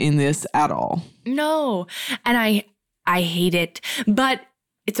line in this at all. No. And I hate it. But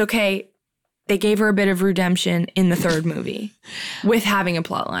it's okay. They gave her a bit of redemption in the 3rd movie with having a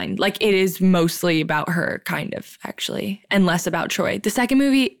plot line. Like, it is mostly about her, kind of, actually, and less about Troy. The 2nd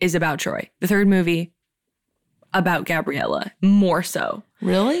movie is about Troy. The 3rd movie, about Gabriella, more so.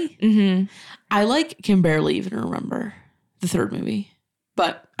 Really? Mm-hmm. I can barely even remember the 3rd movie.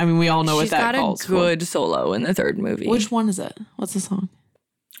 But, I mean, we all know what that calls She's got a good solo in the 3rd movie. Which one is it? What's the song?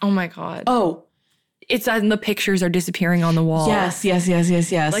 Oh, my God. Oh. It's the pictures are disappearing on the wall. Yes.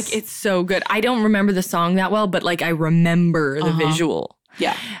 Like, it's so good. I don't remember the song that well, but, like, I remember the visual.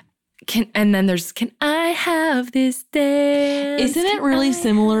 Yeah. And then there's, can I have this dance? Isn't it really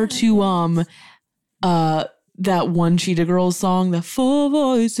similar to that one Cheetah Girls song, the 4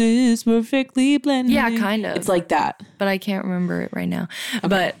 voices perfectly blended? Yeah, kind of. It's like that. But I can't remember it right now. Okay.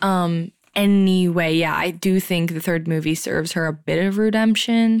 But anyway, yeah, I do think the 3rd movie serves her a bit of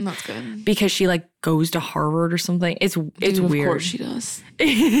redemption. That's good. Because she like goes to Harvard or something. It's weird. Of course she does.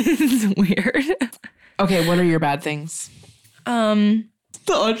 It's weird. Okay, what are your bad things? The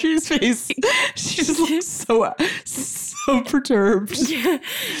Audrey's face. She just looks so perturbed.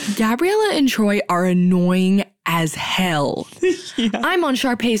 Gabriella and Troy are annoying as hell. Yeah. I'm on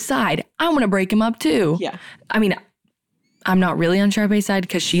Sharpay's side. I want to break him up too. Yeah. I mean, I'm not really on Sharpay's side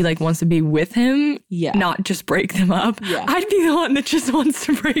because she like wants to be with him, not just break them up. Yeah. I'd be the one that just wants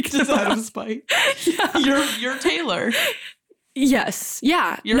to break them Just out up. of spite. Yeah. You're Taylor. Yes.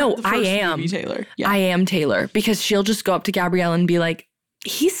 Yeah. You're no, the I first am. movie Taylor. Yeah. I am Taylor because she'll just go up to Gabriella and be like,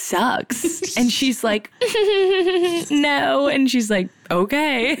 he sucks. And she's like, no. And she's like,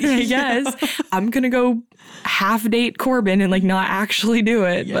 okay, I guess. I'm going to go half date Corbin and like not actually do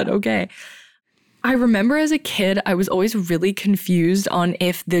it, but okay. I remember as a kid, I was always really confused on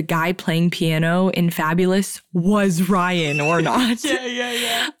if the guy playing piano in Fabulous was Ryan or not.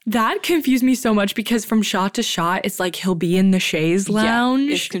 Yeah. That confused me so much because from shot to shot, it's like he'll be in the chaise lounge.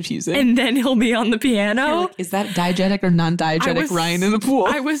 Yeah, it's confusing. And then he'll be on the piano. Like, is that diegetic or non-diegetic Ryan in the pool?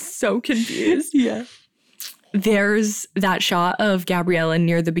 I was so confused. Yeah. There's that shot of Gabriella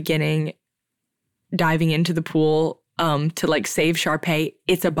near the beginning diving into the pool to like save Sharpay.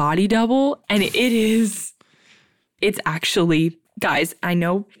 It's a body double and it's actually, guys, I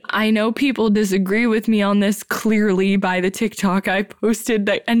know people disagree with me on this clearly by the TikTok I posted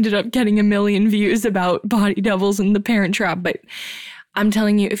that ended up getting 1 million views about body doubles and the Parent Trap, but I'm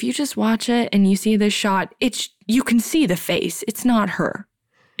telling you, if you just watch it and you see this shot, you can see the face. It's not her.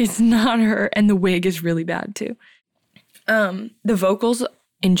 It's not her, and the wig is really bad too. The vocals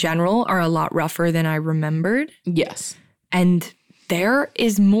in general are a lot rougher than I remembered. Yes. And there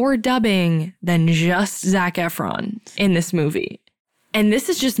is more dubbing than just Zac Efron in this movie. And this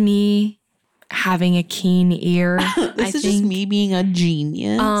is just me having a keen ear. This is just me being a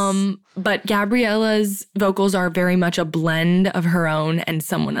genius. But Gabriella's vocals are very much a blend of her own and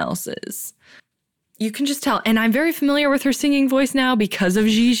someone else's. You can just tell. And I'm very familiar with her singing voice now because of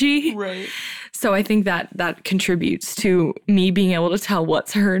Gigi. Right. So I think that contributes to me being able to tell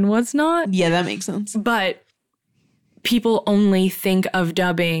what's her and what's not. Yeah, that makes sense. But people only think of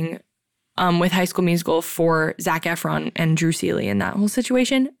dubbing with High School Musical for Zac Efron and Drew Seeley in that whole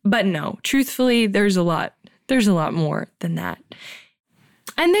situation. But no, truthfully, there's a lot more than that.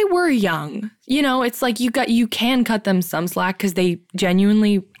 And they were young. You know, it's like you can cut them some slack because they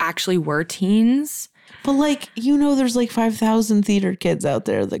genuinely actually were teens. But like, you know, there's like 5,000 theater kids out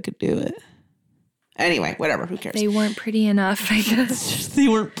there that could do it. Anyway, whatever, who cares? They weren't pretty enough, I guess. They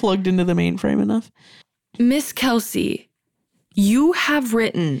weren't plugged into the mainframe enough. Miss Kelsey, you have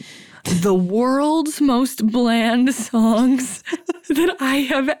written the world's most bland songs that I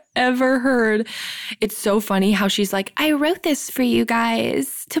have ever heard. It's so funny how she's like, I wrote this for you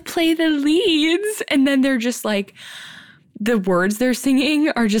guys to play the leads. And then they're just like, the words they're singing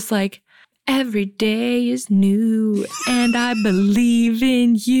are just like, every day is new and I believe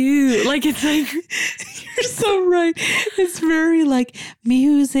in you. Like, it's like, you're so right. It's very like,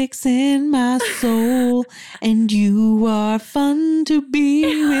 music's in my soul and you are fun to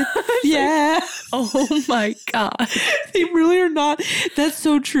be with. Yeah. oh my God. They really are not. That's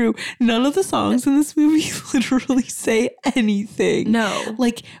so true. None of the songs in this movie literally say anything. No.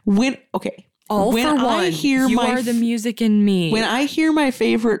 Like when for one, I hear you are the music in me. When I hear my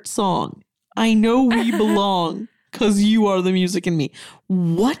favorite song, I know we belong because you are the music in me.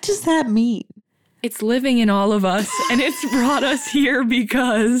 What does that mean? It's living in all of us, and it's brought us here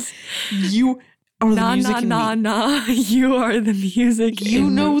because you are the music in me. Nah, you are the music You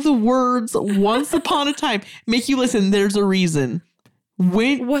in know me. the words once upon a time. Make you listen, there's a reason.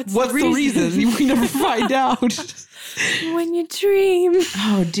 What's the reason? We never find out. When you dream.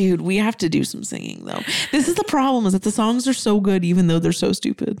 Oh, dude, we have to do some singing, though. This is the problem, is that the songs are so good, even though they're so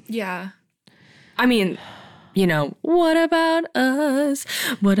stupid. Yeah. I mean, you know, what about us?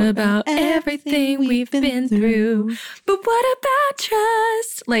 What about everything we've been through? But what about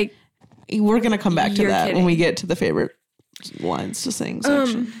just, like... We're going to come back to You're that kidding. when we get to the favorite lines to sing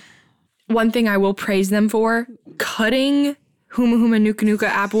section. One thing I will praise them for, cutting Huma Huma Nuka Nuka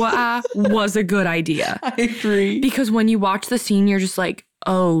Apua was a good idea. I agree. Because when you watch the scene, you're just like,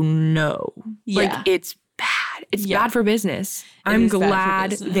 oh no. Yeah. Like, it's bad. It's bad for business. I'm is bad for glad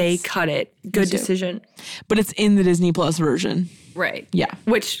business. they cut it. Good too. decision. But it's in the Disney Plus version. Right. Yeah.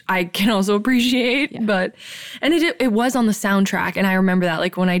 Which I can also appreciate. But, and it was on the soundtrack. And I remember that,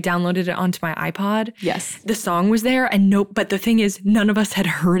 like, when I downloaded it onto my iPod. Yes. The song was there. And but the thing is, none of us had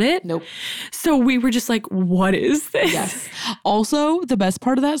heard it. Nope. So we were just like, what is this? Yes. Also, the best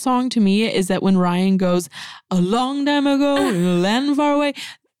part of that song to me is that when Ryan goes, a long time ago in a land far away,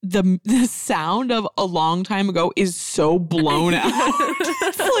 the sound of a long time ago is so blown out.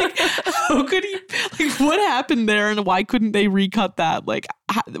 It's like, how could he, like, what happened there and why couldn't they recut that? Like,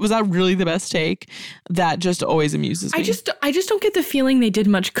 was that really the best take? That just always amuses me. I just don't get the feeling they did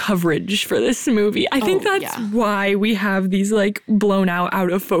much coverage for this movie. I think that's why we have these like blown out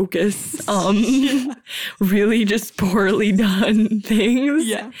of focus, really just poorly done things.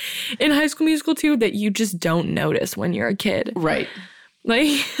 Yeah. In High School Musical too, that you just don't notice when you're a kid. Right.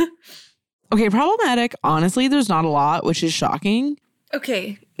 Like, Okay, problematic. Honestly, there's not a lot, which is shocking.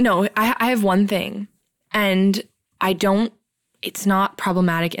 okay, no, I have one thing, and it's not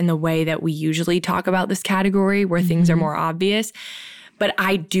problematic in the way that we usually talk about this category where things are more obvious. But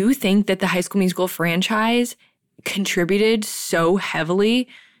I do think that the High School Musical franchise contributed so heavily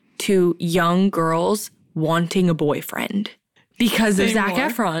to young girls wanting a boyfriend because of Zac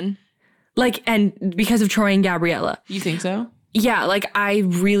Efron. Like, and because of Troy and Gabriella. You think so? Yeah, like, I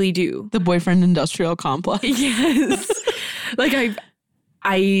really do. The boyfriend industrial complex. Yes. Like,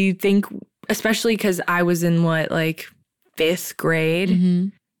 I think, especially because I was in fifth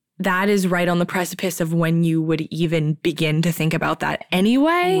grade, that is right on the precipice of when you would even begin to think about that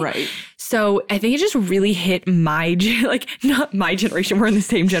anyway. Right. So I think it just really hit not my generation, we're in the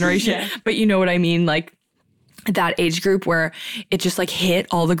same generation, but you know what I mean? Like, that age group where it just hit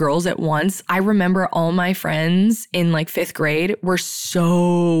all the girls at once. I remember all my friends in fifth grade were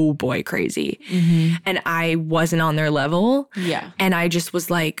so boy crazy and I wasn't on their level. Yeah. And I just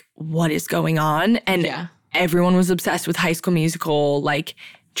was like, what is going on? And everyone was obsessed with High School Musical, like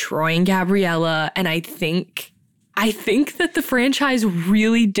Troy and Gabriella. And I think that the franchise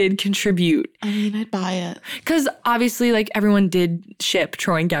really did contribute. I mean, I'd buy it. Because obviously, everyone did ship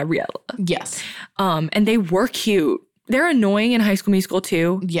Troy and Gabriella. Yes. And they were cute. they're annoying in High School Musical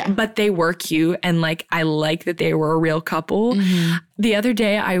too. Yeah. But they were cute. And like, I like that they were a real couple. Mm-hmm. The other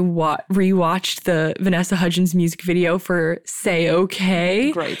day, I rewatched the Vanessa Hudgens music video for Say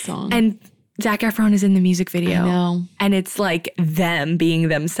Okay. Great song. And Zac Efron is in the music video. I know. And it's like them being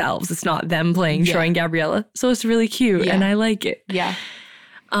themselves. It's not them playing Troy and Gabriella. So it's really cute. Yeah. And I like it. Yeah.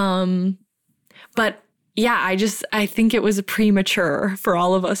 But yeah, I think it was premature for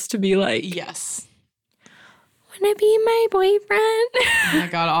all of us to be like, Yes. wanna be my boyfriend? Oh my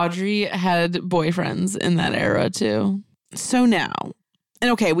God, Audrey had boyfriends in that era too. So now,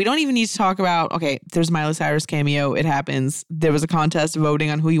 and okay, we don't even need to talk about, okay, there's Miley Cyrus cameo. It happens. There was a contest voting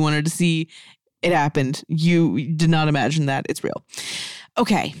on who you wanted to see. It happened. You did not imagine that. It's real.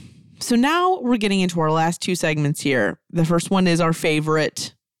 Okay, so now we're getting into our last two segments here. The first one is our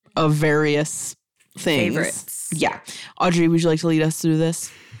favorite of various things. Favorites. Yeah. Audrey, would you like to lead us through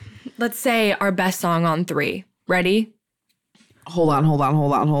this? Let's say our best song on 3. Ready? Hold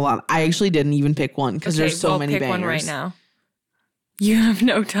on. I actually didn't even pick one because there's so many pick bangers. one right now. You have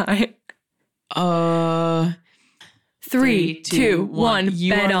no time. 3, 2, 1.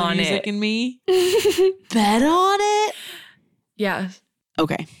 You Bet are the on music it. and me. Bet on it. Yeah.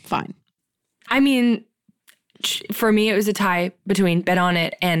 Okay, fine. I mean, for me, it was a tie between Bet on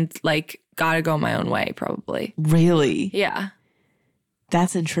It and like Gotta Go My Own Way, probably. Really? Yeah.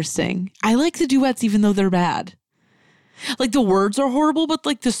 That's interesting. I like the duets even though they're bad. Like the words are horrible, but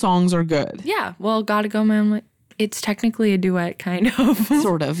like the songs are good. Yeah. Well, Gotta Go My Own Way. It's technically a duet, kind of.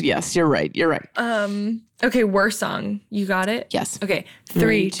 Sort of. Yes, you're right. Okay, worst song. You got it? Yes. Okay.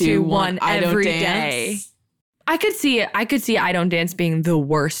 3, 2, 1. I Don't Every Dance. day. I could see I Don't Dance being the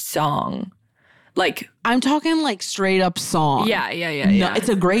worst song. Like, I'm talking like straight up song. yeah. No, it's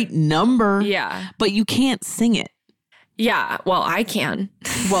a great number. Yeah. But you can't sing it. Yeah. Well, I can.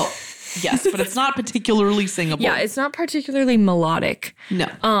 Well, yes, but it's not particularly singable. Yeah, it's not particularly melodic. No.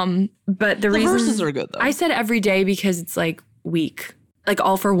 But the reason verses are good, though. I said Every Day because it's like weak. Like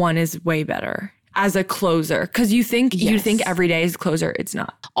All for One is way better as a closer. Because you think Every Day is a closer. It's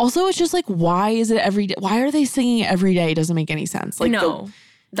not. Also, it's just like, why is it every day? Why are they singing every day? It doesn't make any sense. Like, No.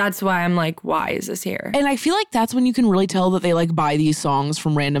 That's why I'm like, why is this here? And I feel like that's when you can really tell that they like buy these songs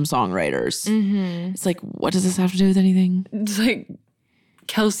from random songwriters. Mm-hmm. It's like, what does this have to do with anything? It's like,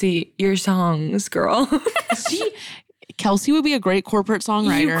 Kelsey, your songs, girl. Kelsey would be a great corporate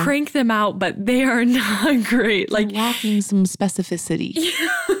songwriter. You crank them out, but they are not great. Like, lacking some specificity.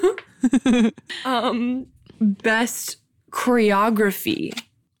 best choreography.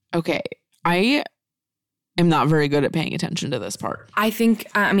 Okay. I am not very good at paying attention to this part. I think,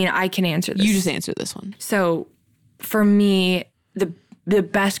 I can answer this. You just answer this one. So for me, the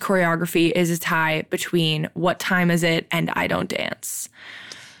best choreography is a tie between What Time Is It and I Don't Dance.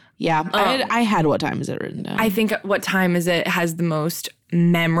 Yeah. I had What Time Is It written down. I think What Time Is It has the most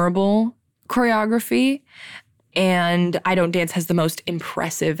memorable choreography, and I Don't Dance has the most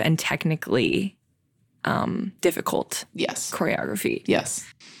impressive and technically difficult choreography. Yes.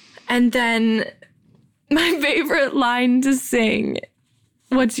 And then my favorite line to sing.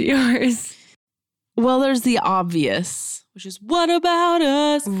 What's yours? Well, there's the obvious, which is, what about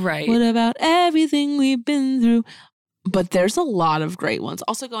us? Right. What about everything we've been through? But there's a lot of great ones.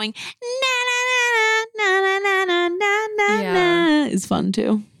 Also going, na na na na na na na na is fun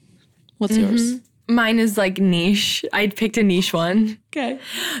too. What's yours? Mine is like niche. I picked a niche one. Okay.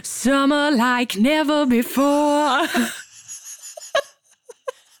 Summer like never before.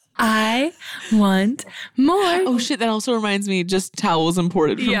 I want more. Oh shit, that also reminds me, just towels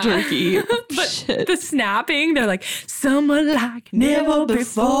imported from Turkey. But Shit. the snapping, they're like, summer like never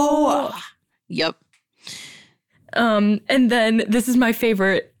before. Yep. And then this is my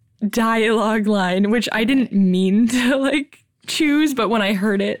favorite dialogue line, which I didn't mean to like choose, but when I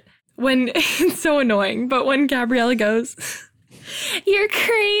heard it, it's so annoying, but when Gabriella goes, "You're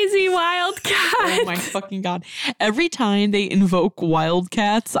crazy, Wildcat." Oh my fucking God. Every time they invoke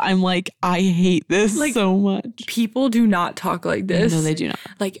wildcats, I'm like, I hate this so much. People do not talk like this. No, they do not.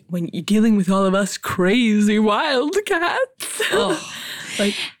 Like, when you're dealing with all of us crazy wildcats.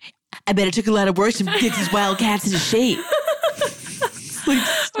 Like, I bet it took a lot of work to get these wildcats into shape.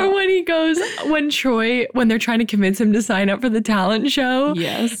 or when they're trying to convince him to sign up for the talent show.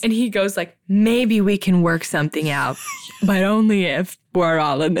 Yes. And he goes like, maybe we can work something out, but only if we're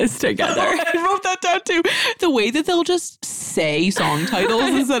all in this together. I wrote that down too. The way that they'll just say song titles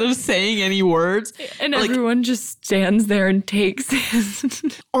instead of saying any words. And like, everyone just stands there and takes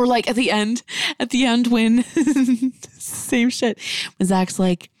it. or like at the end when same shit. When Zach's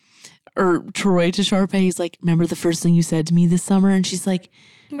like, or Troy to Sharpay, he's like, remember the first thing you said to me this summer? And she's like,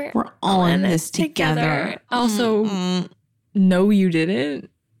 We're all in this together. Also, no, you didn't.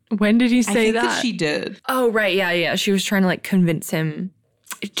 When did he say I think that? she did. Oh, right. Yeah. She was trying to like convince him.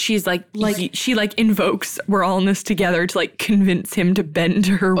 She's she invokes we're all in this together to like convince him to bend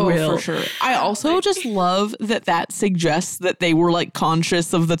to her will. Oh, for sure. I also just love that suggests that they were like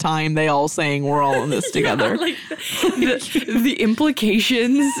conscious of the time they all saying we're all in this together. Like the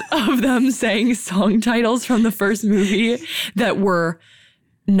implications of them saying song titles from the first movie that were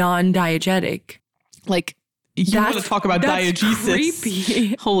non-diegetic. Like, you want to talk about diegesis.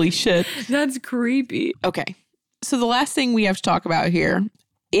 Creepy. Holy shit. That's creepy. Okay. So the last thing we have to talk about here,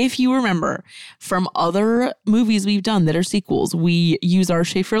 if you remember from other movies we've done that are sequels, we use our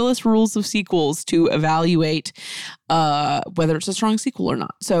Schaeferless rules of sequels to evaluate whether it's a strong sequel or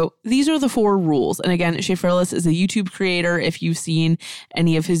not. So these are the 4 rules. And again, Schaeferless is a YouTube creator. If you've seen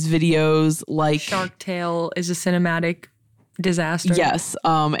any of his videos, like Shark Tale is a cinematic disaster. Yes.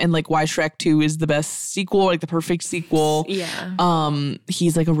 And like why Shrek 2 is the best sequel, like the perfect sequel. Yeah.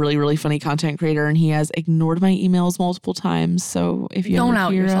 He's like a really, really funny content creator, and he has ignored my emails multiple times. So if you don't ever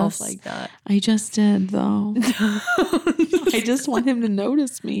out hear yourself us, like that. I just did though. I just want him to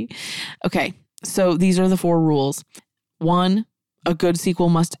notice me. Okay. So these are the 4 rules. 1, a good sequel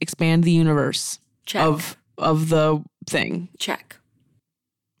must expand the universe Check. of the thing. Check.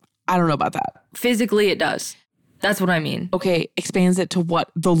 I don't know about that. Physically, it does. That's what I mean. Okay, expands it to what?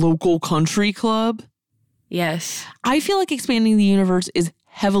 The local country club? Yes. I feel like expanding the universe is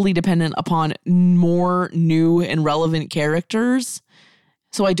heavily dependent upon more new and relevant characters.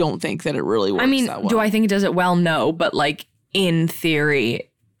 So I don't think that it really works that well. Do I think it does it well? No, but like in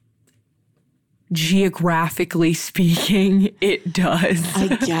theory, geographically speaking, it does.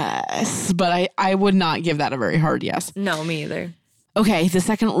 I guess, but I would not give that a very hard yes. No, me either. Okay, the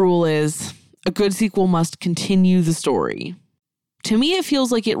second rule is a good sequel must continue the story. To me, it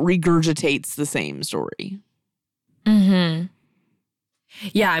feels like it regurgitates the same story. Mm-hmm.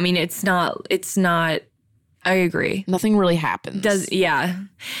 Yeah, I mean, it's not, I agree. Nothing really happens.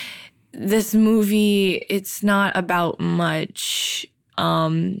 This movie, it's not about much.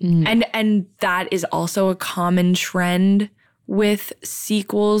 And that is also a common trend with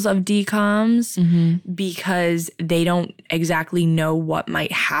sequels of DCOMs because they don't exactly know what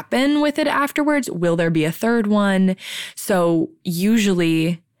might happen with it afterwards. Will there be a third one? So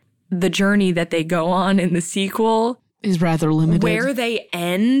usually the journey that they go on in the sequel is rather limited. Where they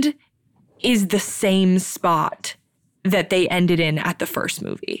end is the same spot that they ended in at the first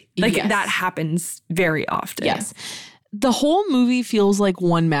movie. Like that happens very often. Yes. The whole movie feels like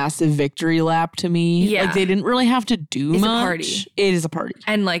one massive victory lap to me. Yeah. Like they didn't really have to do much. It's a party. It is a party.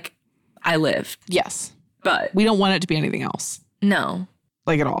 And like, I lived. Yes. But we don't want it to be anything else. No.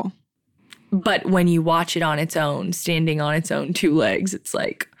 Like at all. But when you watch it on its own, standing on its own 2 legs, it's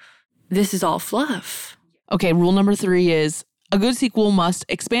like, this is all fluff. Okay, rule number 3 is a good sequel must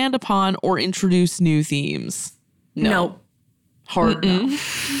expand upon or introduce new themes. No. Hard no.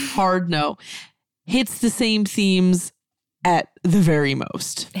 Hard no. Hits the same themes at the very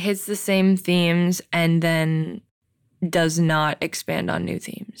most. Hits the same themes and then does not expand on new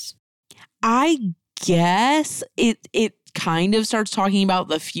themes. I guess it kind of starts talking about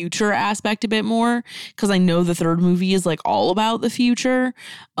the future aspect a bit more because I know the third movie is like all about the future.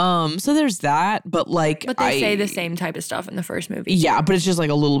 So there's that, but like they say the same type of stuff in the first movie. Yeah, but it's just like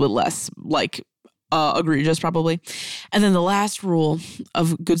a little bit less like egregious probably. And then the last rule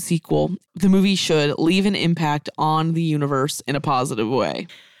of good sequel, the movie should leave an impact on the universe in a positive way.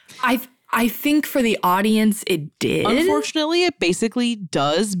 I think for the audience it did. Unfortunately, it basically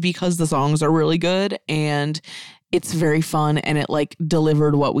does because the songs are really good and it's very fun and it like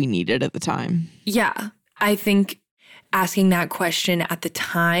delivered what we needed at the time. Yeah. I think asking that question at the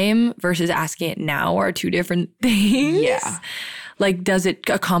time versus asking it now are 2 different things. Yeah. Like, does it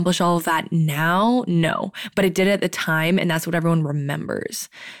accomplish all of that now? No. But it did at the time, and that's what everyone remembers.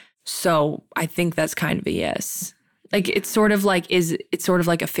 So I think that's kind of a yes. Like, it's sort of like a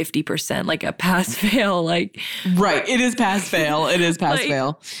 50%, like a pass-fail, like. Right. It is pass-fail. It is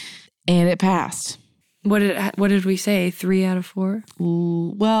pass-fail. And it passed. What did we say? 3 out of 4?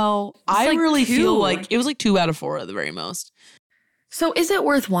 Well, I like really 2. feel like it was like 2 out of 4 at the very most. So is it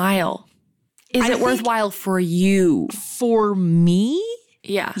worthwhile? Is it worthwhile for you? For me?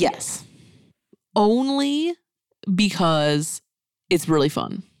 Yeah. Yes. Only because it's really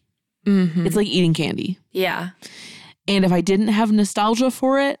fun. Mm-hmm. It's like eating candy. Yeah. And if I didn't have nostalgia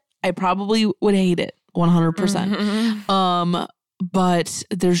for it, I probably would hate it 100%. Mm-hmm. But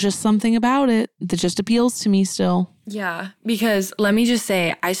there's just something about it that just appeals to me still. Yeah. Because let me just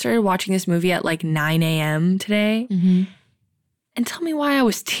say, I started watching this movie at like 9 a.m. today. Mm-hmm. And tell me why I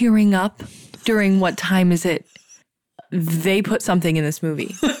was tearing up during what time is it? They put something in this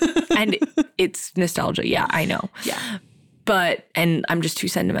movie. And it's nostalgia. Yeah, I know. Yeah. And I'm just too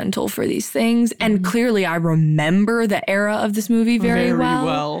sentimental for these things. And clearly I remember the era of this movie very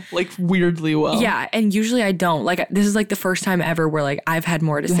well. Like weirdly well. Yeah, and usually I don't. Like, this is like the first time ever where like I've had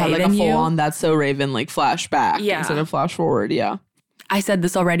more to say had like than a full you. on That's So Raven like flashback instead of flash forward. Yeah. I said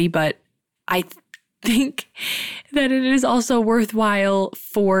this already, but I think that it is also worthwhile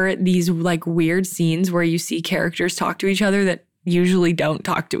for these like weird scenes where you see characters talk to each other that usually don't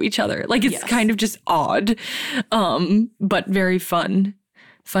talk to each other. Like, it's kind of just odd, but very fun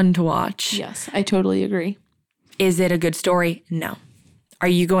to watch. Yes, I totally agree. Is it a good story? No. Are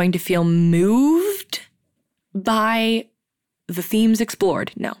you going to feel moved by the themes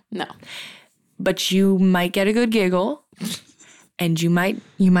explored? No. But you might get a good giggle, and you might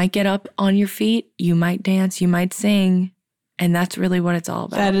get up on your feet, you might dance, you might sing, and that's really what it's all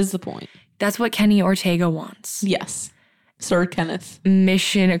about. That is the point. That's what Kenny Ortega wants. Yes. Sir Kenneth.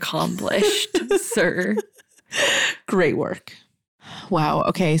 Mission accomplished, sir. Great work. Wow.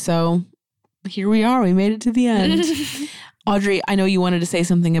 Okay, so here we are. We made it to the end. Audrey, I know you wanted to say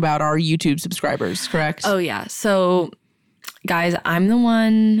something about our YouTube subscribers, correct? Oh, yeah. So, guys, I'm the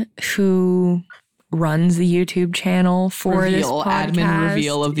one who runs the YouTube channel for this podcast. Admin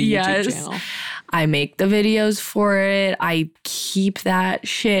reveal of the YouTube channel. I make the videos for it. I keep that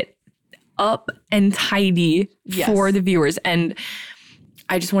shit up and tidy for the viewers. And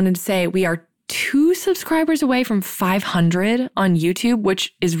I just wanted to say we are 2 subscribers away from 500 on YouTube,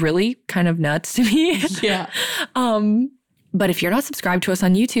 which is really kind of nuts to me. Yeah. But if you're not subscribed to us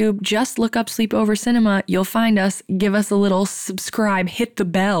on YouTube, just look up Sleepover Cinema. You'll find us. Give us a little subscribe. Hit the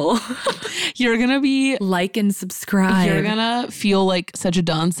bell. You're going to be... Like and subscribe. You're going to feel like such a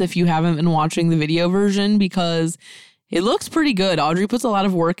dunce if you haven't been watching the video version because it looks pretty good. Audrey puts a lot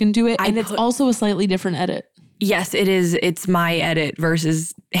of work into it. And it's also a slightly different edit. Yes, it is. It's my edit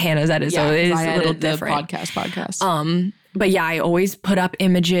versus Hannah's edit. Yeah, so it is a little different. The podcast. But yeah, I always put up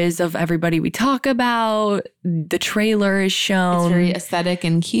images of everybody we talk about. The trailer is shown. It's very aesthetic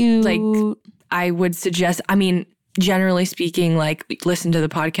and cute. Like, I would suggest, I mean, generally speaking, like, listen to the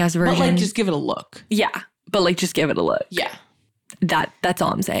podcast version. But like, just give it a look. Yeah. But like, just give it a look. Yeah. That's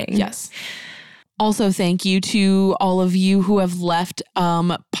all I'm saying. Yes. Also, thank you to all of you who have left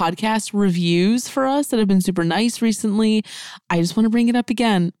podcast reviews for us that have been super nice recently. I just want to bring it up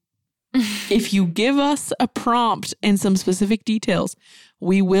again. If you give us a prompt and some specific details,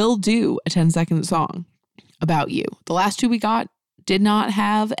 we will do a 10-second song about you. The last 2 we got did not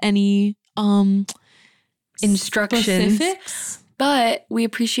have any instructions, specifics, but we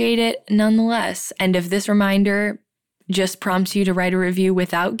appreciate it nonetheless. And if this reminder just prompts you to write a review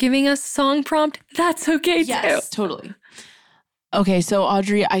without giving us a song prompt, that's okay too. Yes, totally. Okay, so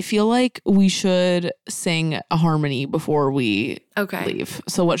Audrey, I feel like we should sing a harmony before we leave.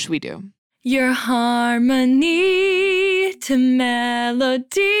 So what should we do? Your harmony to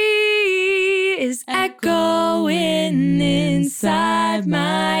melody is echoing inside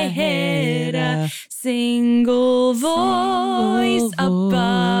my head. A single voice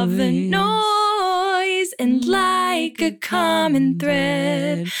above the noise and like a common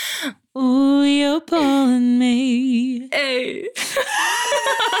thread. Ooh, you're pulling me. Hey.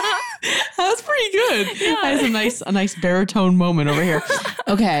 That's pretty good. Yeah. That's a nice baritone moment over here.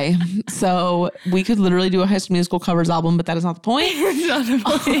 Okay, so we could literally do a High School Musical covers album, but that is not the point. Not the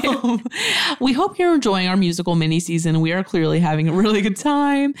point. We hope you're enjoying our musical mini season. We are clearly having a really good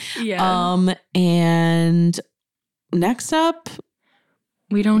time. Yeah. And next up,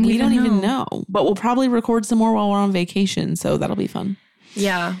 we don't even know, but we'll probably record some more while we're on vacation, so that'll be fun.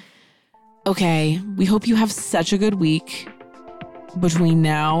 Yeah. Okay, we hope you have such a good week between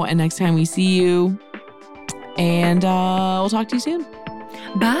now and next time we see you. And we'll talk to you soon.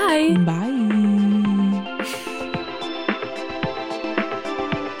 Bye. Bye.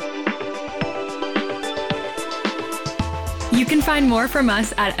 You can find more from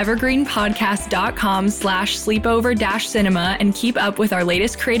us at evergreenpodcast.com/sleepover-cinema and keep up with our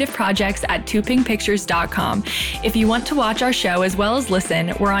latest creative projects at twopinkpictures.com. If you want to watch our show as well as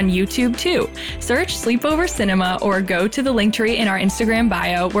listen, we're on YouTube too. Search Sleepover Cinema or go to the link tree in our Instagram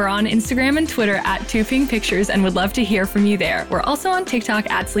bio. We're on Instagram and Twitter at twopinkpictures and would love to hear from you there. We're also on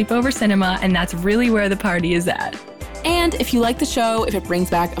TikTok at Sleepover Cinema, and that's really where the party is at. And if you like the show, if it brings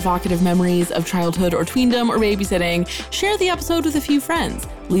back evocative memories of childhood or tweendom or babysitting, share the episode with a few friends.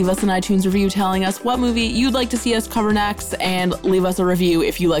 Leave us an iTunes review telling us what movie you'd like to see us cover next, and leave us a review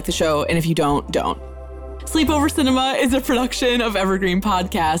if you like the show, and if you don't. Sleepover Cinema is a production of Evergreen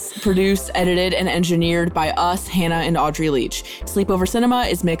Podcasts, produced, edited, and engineered by us, Hannah and Audrey Leach. Sleepover Cinema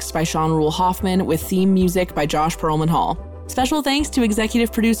is mixed by Sean Rule Hoffman with theme music by Josh Perlman Hall. Special thanks to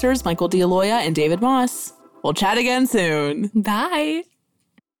executive producers Michael D'Aloia and David Moss. We'll chat again soon. Bye.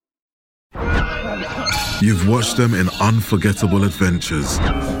 You've watched them in unforgettable adventures,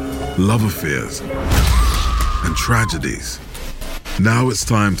 love affairs, and tragedies. Now it's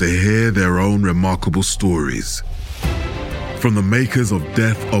time to hear their own remarkable stories. From the makers of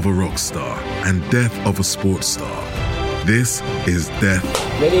Death of a Rock Star and Death of a Sports Star, this is Death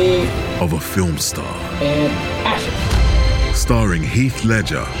of a Film Star. And action. Starring Heath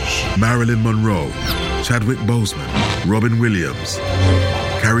Ledger, Marilyn Monroe, Chadwick Boseman, Robin Williams,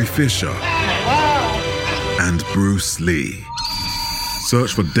 Carrie Fisher, and Bruce Lee.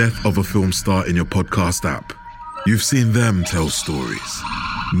 Search for Death of a Film Star in your podcast app. You've seen them tell stories.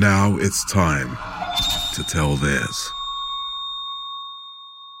 Now it's time to tell theirs.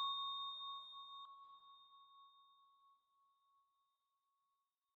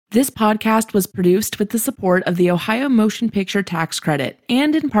 This podcast was produced with the support of the Ohio Motion Picture Tax Credit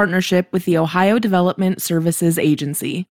and in partnership with the Ohio Development Services Agency.